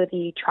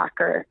fertility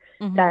tracker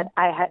that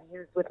I had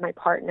used with my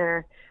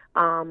partner.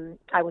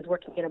 I was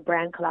working in a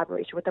brand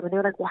collaboration with them, and they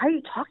were like, why are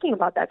you talking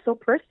about that so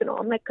personal?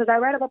 I'm like, because I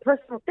write about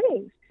personal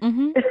things.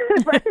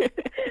 Right?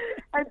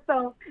 And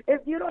so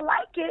if you don't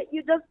like it,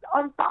 you just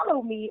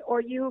unfollow me or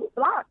you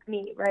block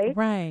me, right?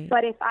 Right.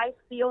 But if I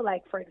feel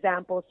like, for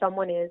example,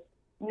 someone is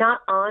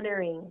not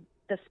honoring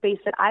the space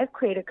that I've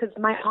created, because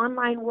my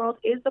online world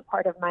is a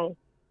part of my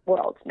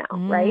world now,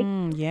 right?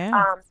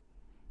 Yeah.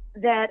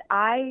 That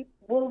I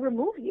will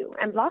remove you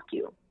and block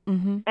you.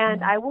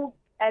 And I will,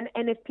 and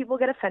if people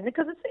get offended,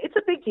 because it's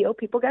a big deal,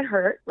 people get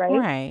hurt, right?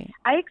 Right.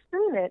 I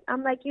explain it.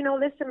 I'm like,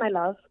 listen, my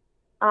love,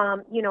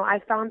 I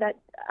found that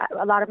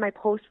a lot of my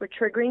posts were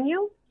triggering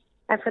you.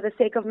 And for the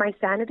sake of my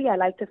sanity, I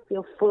like to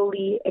feel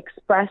fully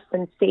expressed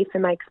and safe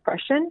in my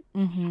expression.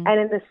 And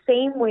in the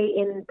same way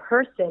in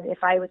person,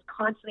 if I was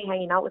constantly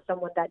hanging out with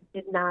someone that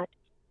did not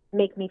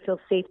make me feel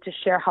safe to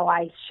share how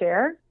I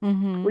share,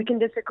 we can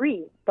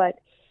disagree. But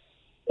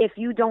if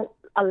you don't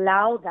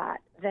allow that,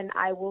 then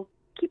I will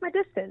keep my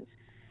distance.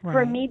 Right.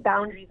 For me,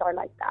 boundaries are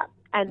like that.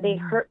 And they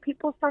hurt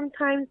people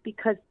sometimes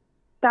because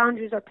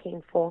boundaries are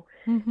painful.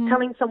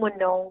 Telling someone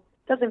no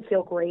doesn't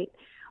feel great,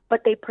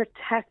 but they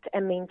protect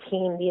and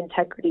maintain the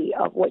integrity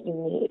of what you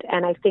need.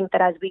 And I think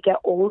that as we get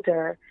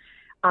older,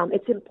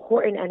 it's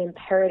important and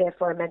imperative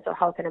for our mental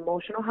health and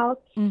emotional health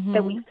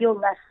that we feel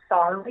less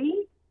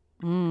sorry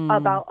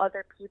about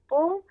other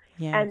people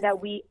and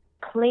that we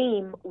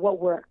claim what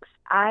works.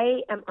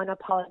 I am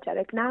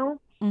unapologetic now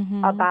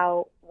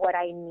about what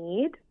I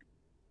need.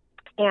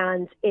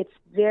 And it's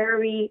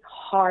very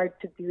hard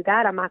to do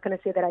that. I'm not going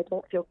to say that I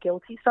don't feel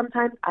guilty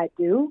sometimes. I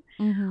do.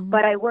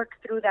 But I work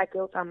through that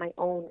guilt on my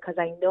own because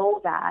I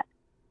know that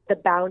the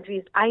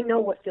boundaries, I know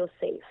what feels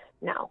safe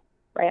now,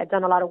 right? I've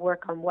done a lot of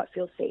work on what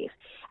feels safe.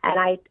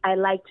 And I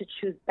like to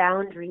choose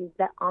boundaries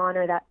that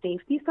honor that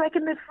safety so I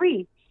can live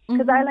free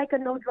because I like a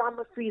no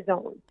drama free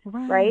zone,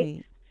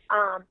 right?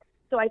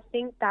 So I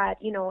think that,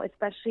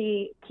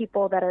 especially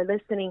people that are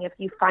listening, if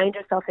you find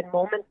yourself in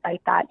moments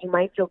like that, you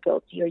might feel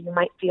guilty or you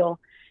might feel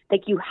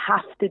like you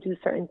have to do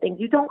certain things.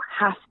 You don't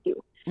have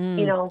to.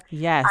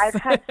 Yes. I've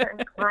had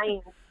certain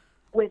clients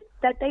with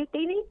that they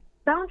need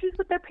boundaries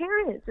with their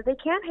parents. That they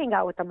can't hang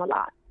out with them a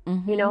lot,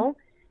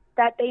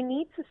 that they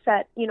need to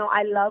set,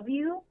 I love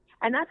you.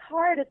 And that's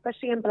hard,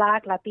 especially in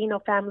Black, Latino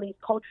families,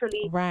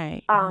 culturally,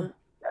 Right.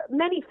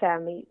 Many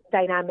family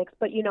dynamics,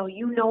 but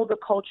the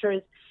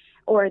cultures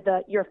or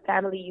your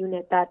family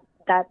unit that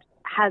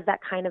has that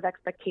kind of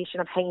expectation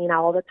of hanging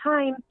out all the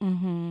time.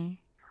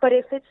 But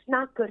if it's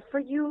not good for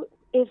you,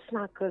 it's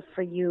not good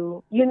for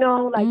you.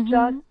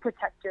 Just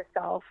protect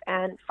yourself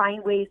and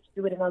find ways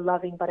to do it in a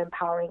loving but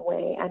empowering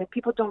way. And if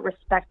people don't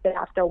respect it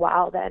after a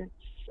while, then,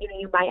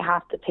 you might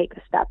have to take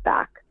a step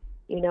back.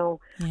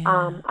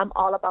 I'm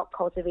all about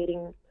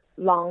cultivating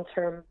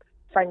long-term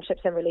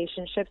friendships and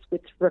relationships,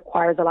 which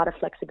requires a lot of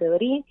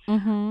flexibility.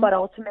 But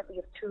ultimately,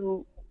 if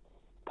two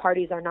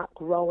parties are not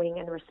growing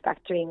and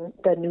respecting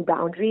the new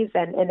boundaries,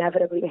 then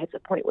inevitably it hits a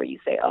point where you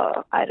say,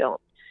 oh, I don't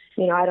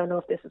know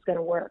if this is going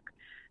to work.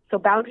 So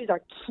boundaries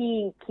are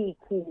key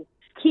to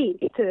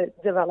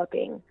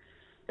developing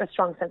a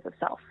strong sense of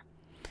self.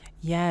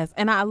 Yes.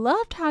 And I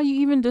loved how you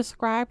even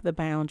described the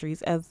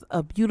boundaries as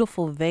a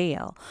beautiful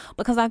veil,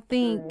 because I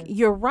think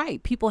you're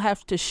right. People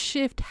have to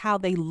shift how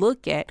they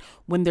look at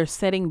when they're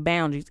setting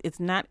boundaries. It's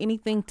not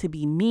anything to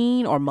be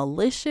mean or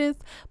malicious,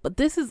 but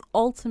this is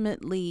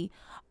ultimately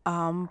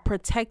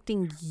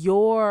protecting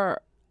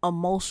your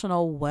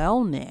emotional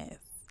wellness.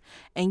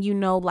 And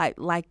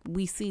like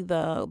we see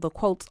the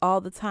quotes all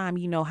the time,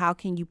 how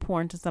can you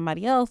pour into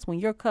somebody else when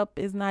your cup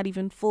is not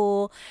even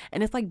full?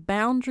 And it's like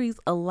boundaries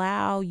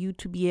allow you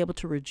to be able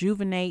to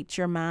rejuvenate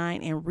your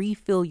mind and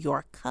refill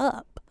your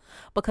cup.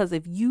 Because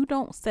if you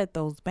don't set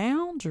those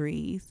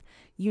boundaries,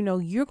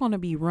 you're going to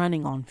be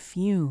running on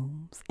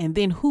fumes. And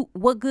then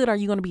what good are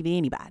you going to be to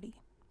anybody?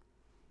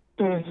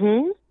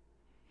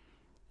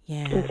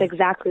 Yeah. That's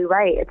exactly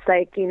right. It's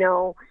like,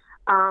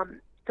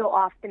 so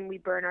often we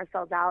burn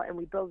ourselves out and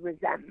we build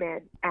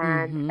resentment.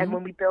 And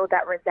when we build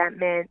that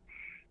resentment,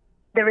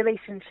 the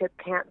relationship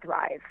can't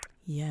thrive.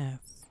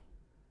 Yes.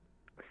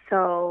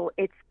 so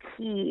it's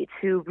key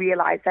to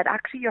realize that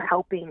actually you're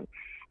helping.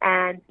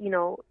 And,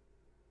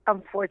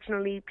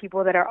 unfortunately,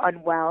 people that are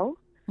unwell,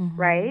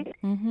 right,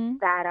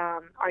 that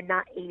are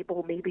not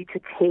able maybe to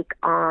take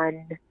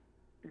on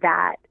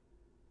that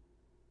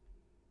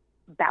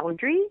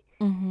boundary,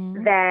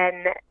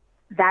 then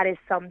that is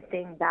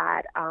something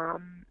that,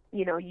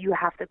 you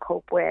have to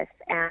cope with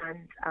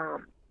and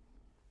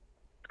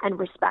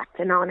respect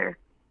and honor.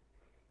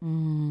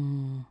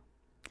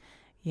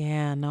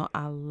 Yeah, no,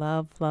 I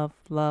love, love,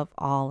 love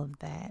all of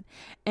that.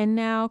 And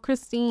now,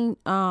 Christine,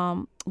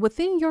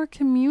 within your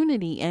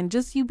community and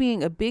just you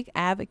being a big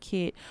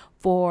advocate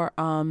for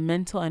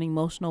mental and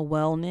emotional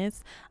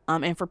wellness,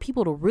 and for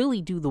people to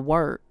really do the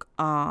work,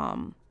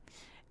 how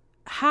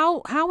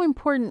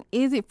important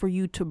is it for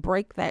you to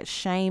break that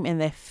shame and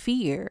that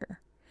fear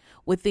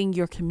within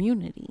your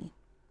community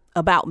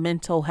about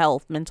mental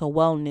health, mental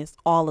wellness,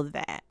 all of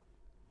that?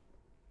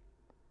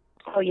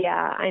 Oh,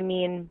 yeah. I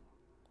mean,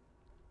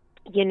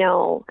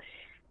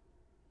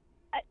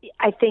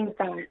 I think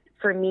that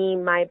for me,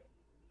 my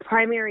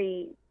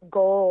primary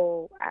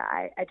goal,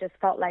 I just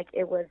felt like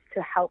it was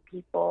to help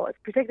people,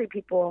 particularly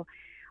people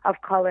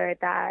of color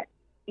that,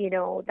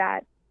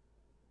 that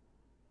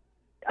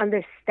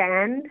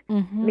understand.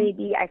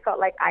 Maybe I felt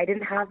like I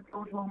didn't have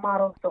those role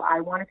models, so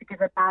I wanted to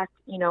give it back.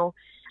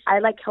 I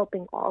like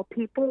helping all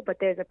people, but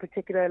there's a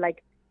particular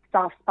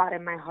soft spot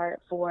in my heart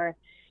for,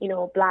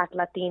 Black,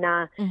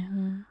 Latina,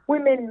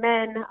 women,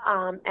 men.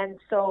 And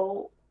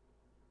so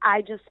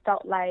I just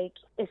felt like,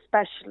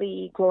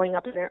 especially growing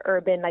up in an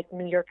urban,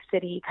 New York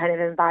City kind of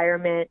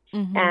environment,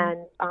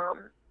 and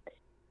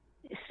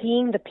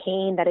seeing the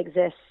pain that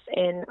exists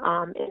in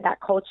that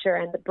culture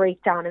and the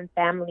breakdown in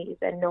families,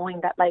 and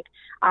knowing that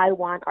I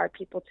want our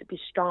people to be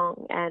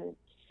strong and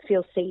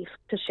feel safe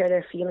to share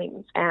their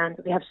feelings, and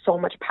we have so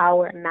much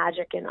power and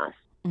magic in us,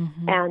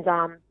 and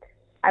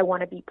I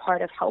want to be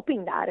part of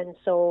helping that. And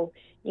so,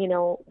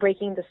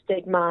 breaking the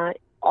stigma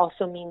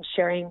also means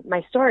sharing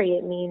my story.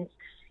 It means,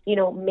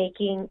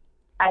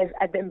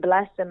 I've been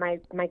blessed, and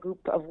my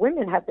group of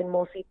women have been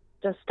mostly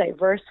just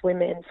diverse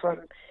women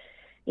from,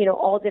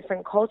 all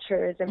different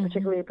cultures, and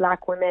particularly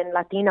Black women,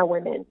 Latina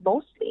women,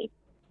 mostly.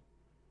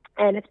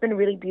 And it's been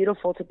really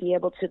beautiful to be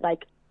able to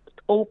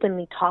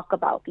openly talk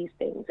about these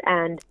things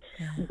and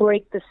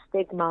break the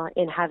stigma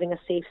in having a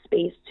safe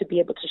space to be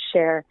able to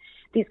share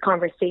these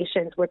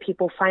conversations where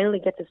people finally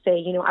get to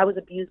say, I was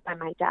abused by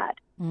my dad,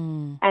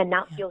 and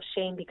not feel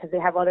shame because they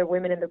have other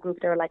women in the group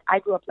that are like, I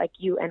grew up like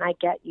you and I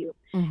get you.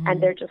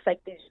 And they're just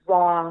these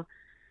raw,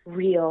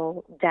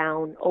 real,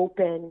 down,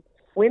 open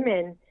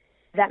women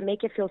that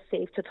make it feel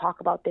safe to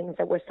talk about things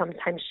that were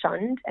sometimes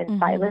shunned and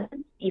silenced,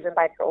 even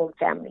by their own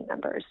family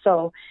members.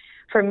 So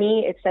for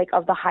me, it's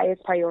of the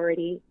highest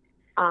priority.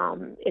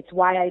 It's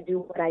why I do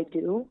what I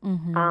do.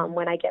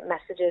 When I get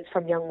messages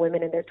from young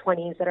women in their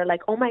 20s that are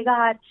like, oh my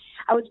God,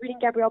 I was reading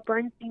Gabrielle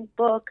Bernstein's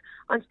book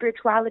on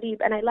spirituality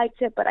and I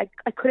liked it, but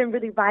I couldn't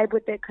really vibe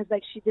with it because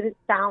she didn't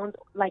sound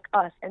like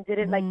us and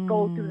didn't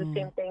go through the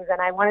same things.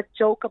 And I want to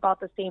joke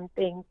about the same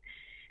things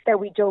that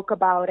we joke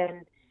about,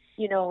 and,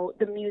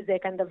 the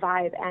music and the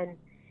vibe. And,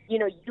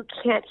 you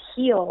can't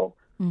heal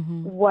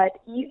what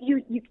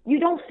you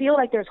don't feel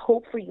like there's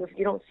hope for you if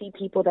you don't see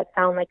people that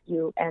sound like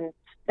you and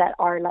that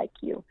are like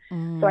you.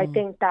 So I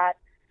think that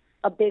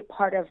a big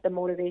part of the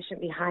motivation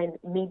behind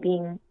me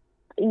being,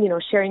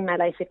 sharing my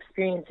life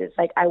experiences,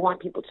 I want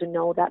people to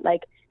know that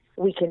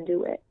we can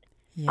do it.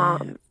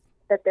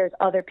 That there's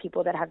other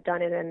people that have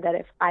done it, and that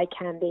if I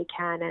can, they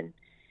can,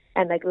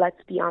 and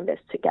let's be on this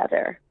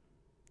together.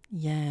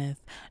 Yes.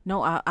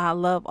 No, I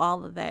love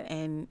all of that,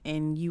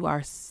 and you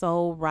are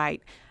so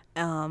right.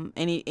 And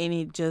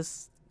it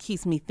just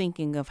keeps me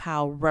thinking of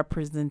how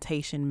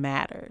representation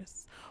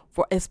matters,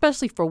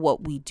 especially for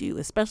what we do,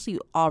 especially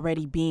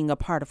already being a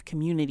part of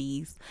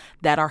communities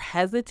that are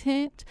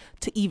hesitant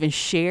to even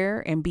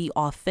share and be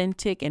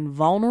authentic and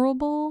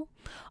vulnerable.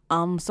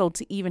 So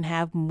to even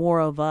have more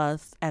of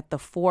us at the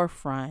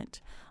forefront,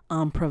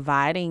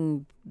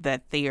 providing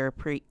that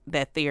therapy,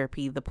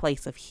 the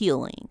place of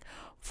healing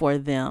for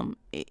them,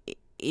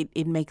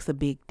 it makes a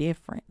big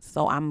difference.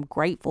 So I'm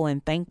grateful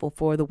and thankful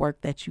for the work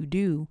that you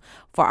do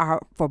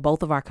for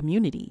both of our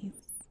communities.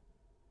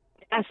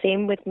 Yeah,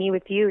 same with me,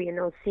 with you,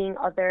 seeing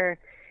other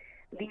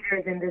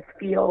leaders in this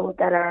field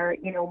that are,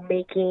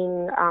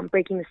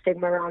 breaking the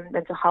stigma around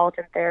mental health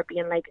and therapy,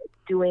 and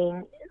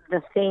doing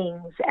the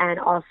things,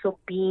 and also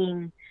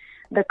being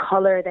the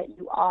color that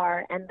you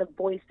are and the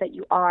voice that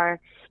you are.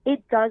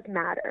 It does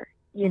matter,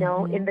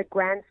 in the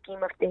grand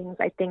scheme of things.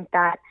 I think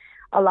that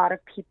a lot of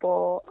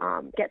people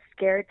get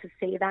scared to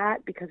say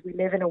that because we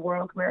live in a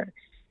world where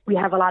we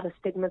have a lot of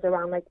stigmas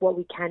around what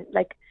we can,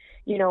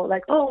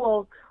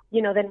 oh,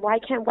 well, then why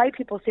can't white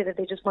people say that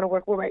they just want to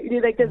work? Right?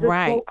 There's this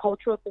whole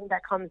cultural thing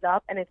that comes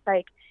up, and it's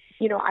I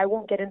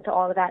won't get into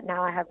all of that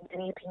now. I have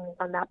many opinions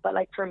on that, but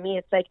for me,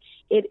 it's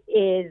it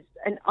is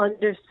an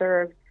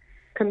underserved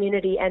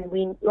community, and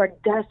we are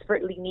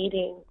desperately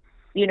needing,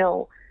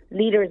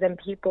 leaders and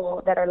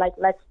people that are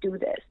let's do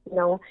this.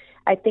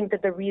 I think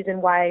that the reason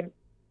why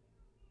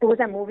it was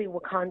that movie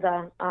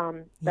Wakanda,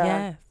 the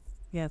Yes.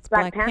 Yes.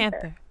 Black Black Panther.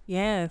 Panther.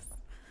 Yes.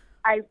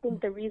 I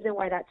think the reason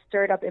why that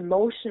stirred up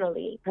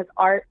emotionally, because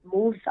art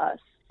moves us,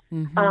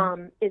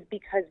 Mm-hmm. is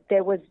because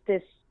there was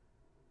this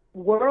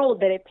world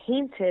that it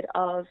painted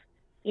of,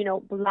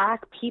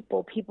 Black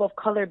people, people of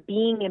color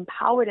being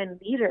empowered and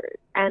leaders.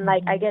 And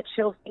like, I Mm-hmm. get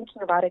chills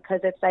thinking about it,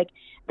 because it's like,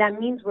 that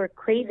means we're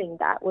craving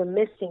that. We're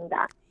missing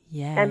that. That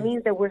Yes.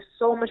 means that we're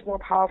so much more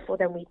powerful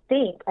than we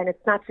think. And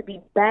it's not to be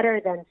better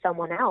than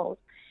someone else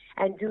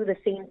and do the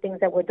same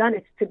things that we're done.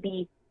 It's to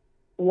be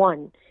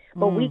one.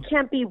 But we Mm.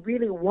 can't be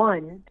really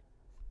one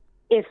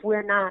if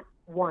we're not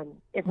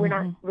one, if we're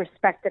not Mm-hmm.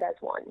 respected as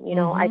one. I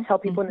Mm-hmm. tell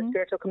people in the Mm-hmm.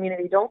 spiritual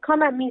community, don't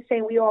come at me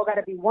saying we all got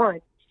to be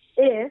one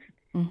if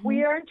Mm-hmm.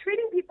 we aren't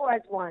treating people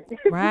as one, if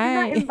we're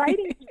not Right.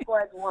 inviting people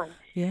as one.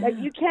 Like, Yeah.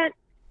 you can't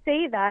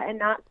say that and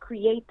not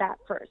create that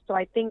first. So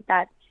I think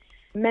that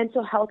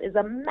mental health is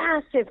a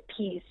massive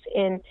piece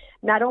in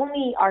not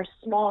only our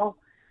small,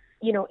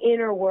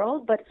 inner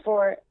world, but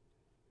for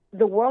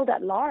the world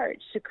at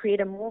large, to create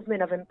a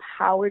movement of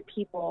empowered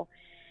people.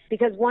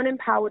 Because one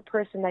empowered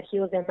person that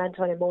heals their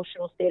mental and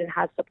emotional state and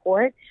has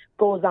support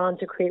goes on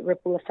to create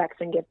ripple effects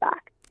and give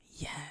back.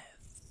 Yes.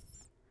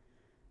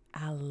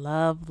 I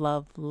love,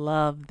 love,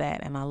 love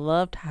that. And I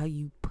loved how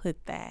you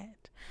put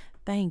that.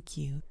 Thank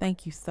you.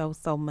 Thank you so,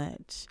 so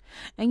much.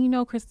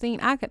 And Christine,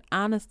 I could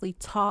honestly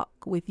talk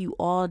with you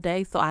all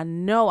day. So I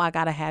know I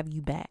got to have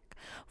you back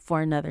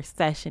for another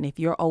session if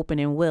you're open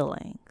and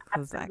willing.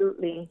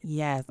 Absolutely.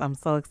 Yes, I'm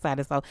so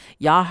excited. So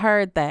y'all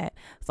heard that.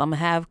 So I'm gonna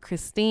have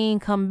Christine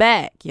come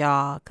back,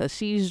 y'all, because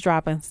she's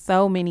dropping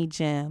so many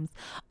gems.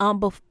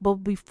 But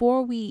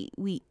before we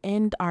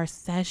end our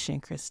session,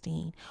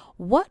 Christine,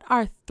 what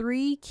are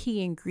 3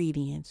 key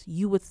ingredients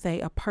you would say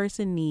a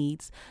person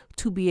needs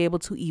to be able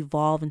to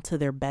evolve into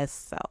their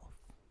best self?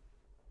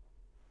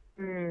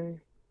 3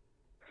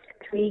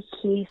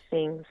 key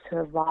things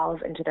to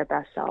evolve into their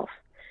best self.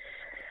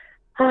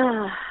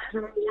 Number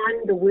 1,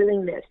 the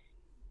willingness.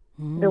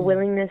 The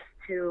willingness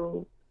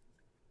to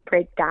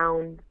break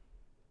down,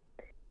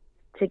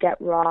 to get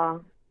raw,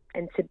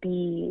 and to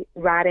be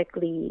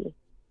radically,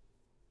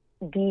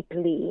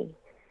 deeply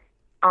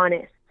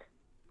honest.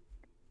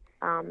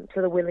 So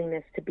the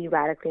willingness to be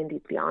radically and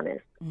deeply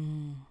honest.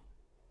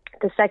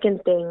 The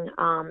second thing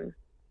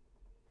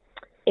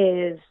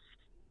is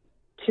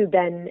to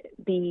then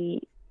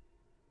be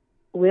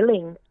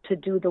willing to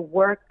do the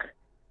work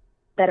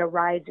that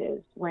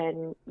arises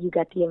when you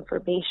get the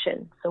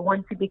information. So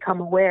once you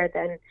become aware,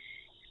 then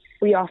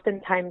we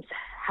oftentimes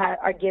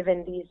are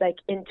given these like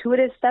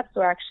intuitive steps,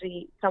 or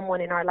actually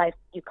someone in our life,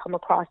 you come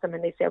across them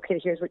and they say, okay,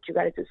 here's what you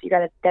got to do. So you got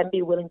to then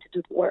be willing to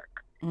do the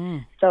work.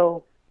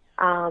 So,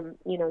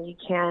 you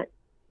can't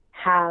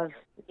have,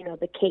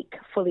 the cake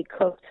fully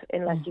cooked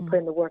unless you put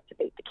in the work to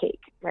bake the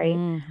cake,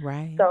 right?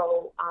 Right.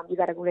 So you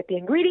got to go get the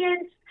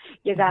ingredients,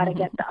 you got to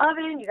get the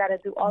oven, you got to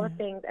do all the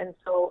things. And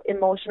so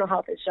emotional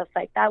health is just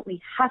like that.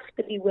 We have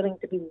to be willing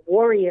to be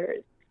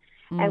warriors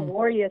and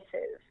warriors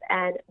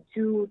and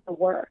do the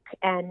work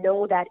and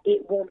know that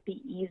it won't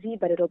be easy,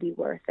 but it'll be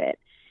worth it.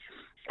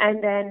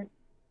 And then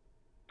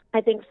I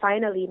think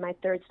finally, my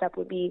third step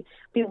would be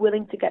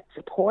willing to get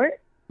support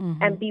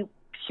and be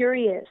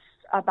curious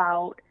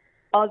about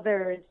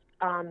others'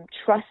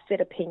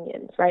 trusted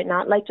opinions, right?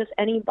 Not like just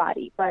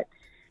anybody, but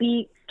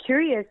be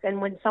curious.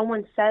 And when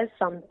someone says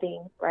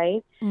something,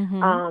 right,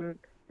 to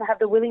have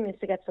the willingness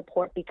to get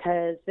support,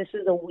 because this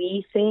is a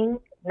we thing,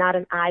 not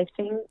an I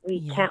thing.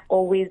 We can't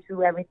always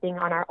do everything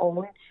on our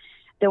own.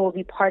 There will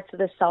be parts of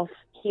the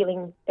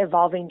self-healing,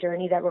 evolving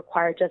journey that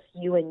require just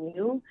you and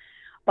you,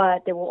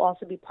 but there will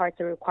also be parts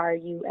that require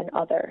you and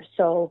others.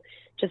 So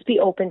just be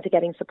open to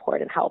getting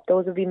support and help.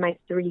 Those would be my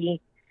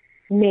 3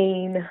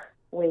 main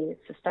ways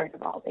to start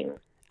evolving.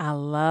 I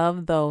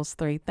love those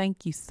 3.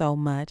 Thank you so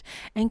much.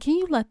 And can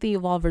you let the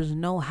evolvers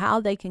know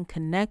how they can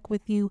connect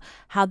with you,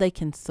 how they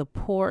can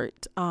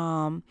support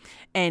and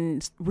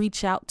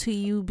reach out to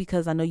you?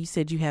 Because I know you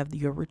said you have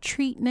your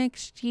retreat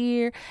next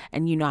year,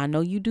 and I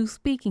know you do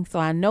speaking. So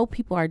I know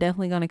people are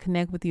definitely going to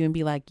connect with you and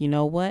be like, you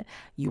know what?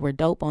 You were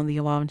dope on the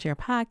Evolve and Share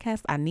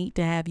podcast. I need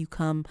to have you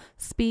come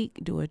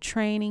speak, do a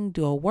training,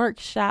 do a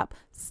workshop,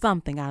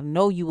 something. I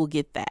know you will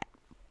get that.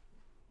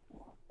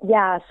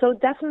 Yeah, so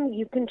definitely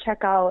you can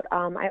check out,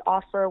 I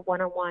offer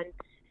one-on-one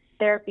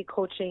therapy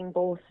coaching,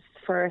 both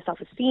for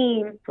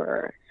self-esteem,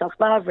 for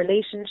self-love,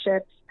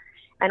 relationships,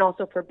 and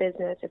also for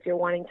business if you're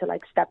wanting to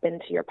like step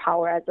into your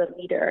power as a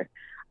leader.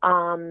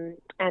 And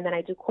then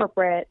I do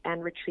corporate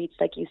and retreats,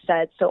 like you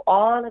said. So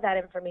all of that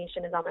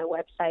information is on my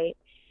website.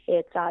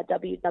 It's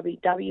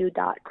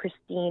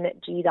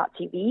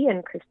www.christineg.tv,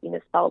 and Christine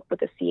is spelled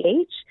with a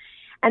CH.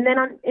 And then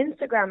on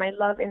Instagram, I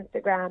love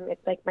Instagram.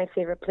 It's like my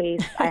favorite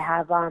place. I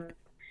have I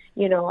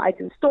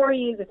do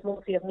stories. It's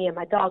mostly of me and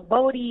my dog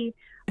Bodhi,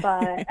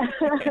 but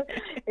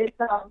it's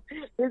a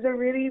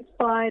really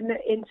fun,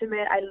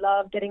 intimate. I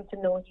love getting to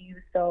know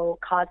you. So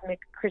Cosmic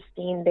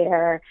Christine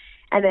there,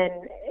 and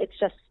then it's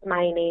just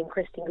my name,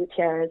 Christine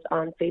Gutierrez,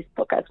 on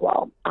Facebook as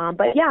well.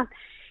 But yeah,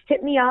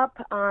 hit me up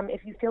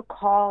if you feel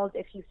called,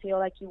 if you feel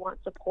like you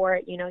want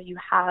support. You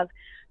have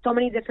so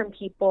many different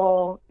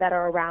people that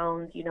are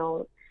around,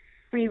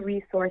 free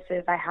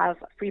resources. I have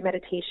free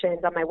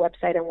meditations on my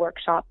website and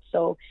workshops.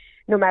 So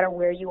no matter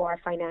where you are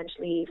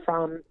financially,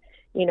 from,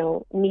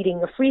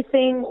 needing a free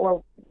thing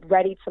or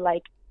ready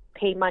to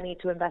pay money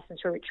to invest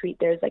into a retreat,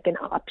 there's an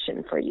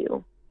option for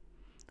you.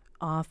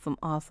 Awesome,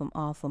 awesome,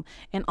 awesome.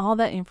 And all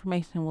that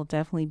information will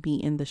definitely be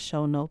in the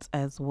show notes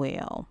as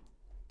well.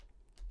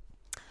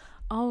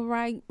 All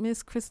right,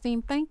 Miss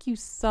Christine, thank you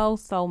so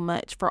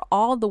much for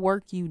all the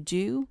work you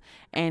do,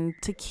 and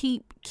to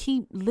keep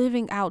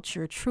living out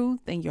your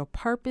truth and your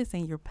purpose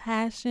and your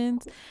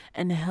passions,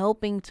 and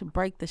helping to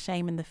break the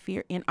shame and the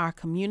fear in our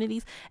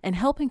communities, and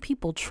helping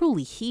people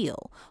truly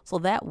heal, so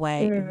that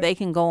way they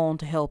can go on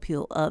to help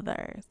heal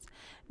others.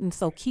 And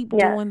so keep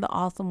doing the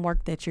awesome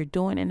work that you're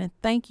doing, and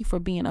thank you for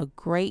being a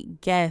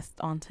great guest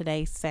on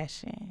today's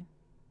session.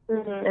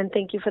 And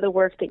thank you for the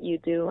work that you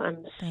do.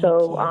 I'm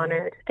so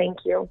honored.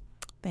 Thank you.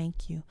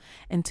 Thank you.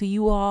 And to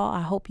you all,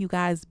 I hope you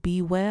guys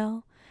be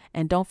well.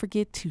 And don't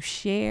forget to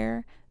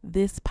share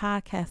this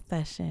podcast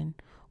session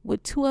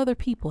with 2 other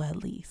people at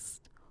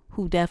least,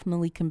 who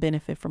definitely can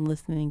benefit from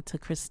listening to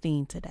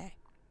Christine today.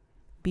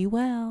 Be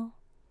well.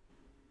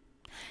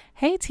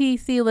 Hey,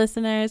 TC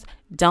listeners,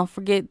 don't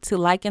forget to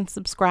like and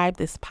subscribe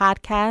this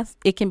podcast.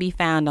 It can be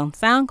found on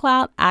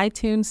SoundCloud,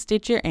 iTunes,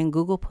 Stitcher, and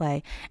Google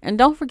Play. And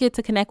don't forget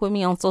to connect with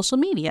me on social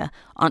media,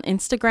 on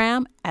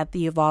Instagram at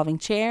The Evolving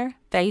Chair,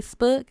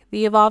 Facebook,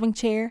 The Evolving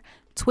Chair,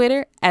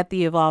 Twitter at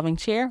The Evolving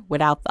Chair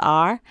without the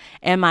R,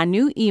 and my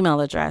new email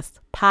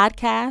address,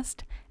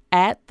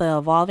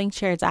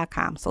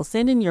 podcast@theevolvingchair.com. So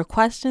send in your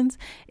questions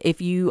if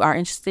you are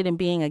interested in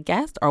being a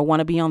guest or want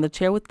to be on the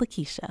chair with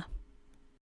Lakeisha.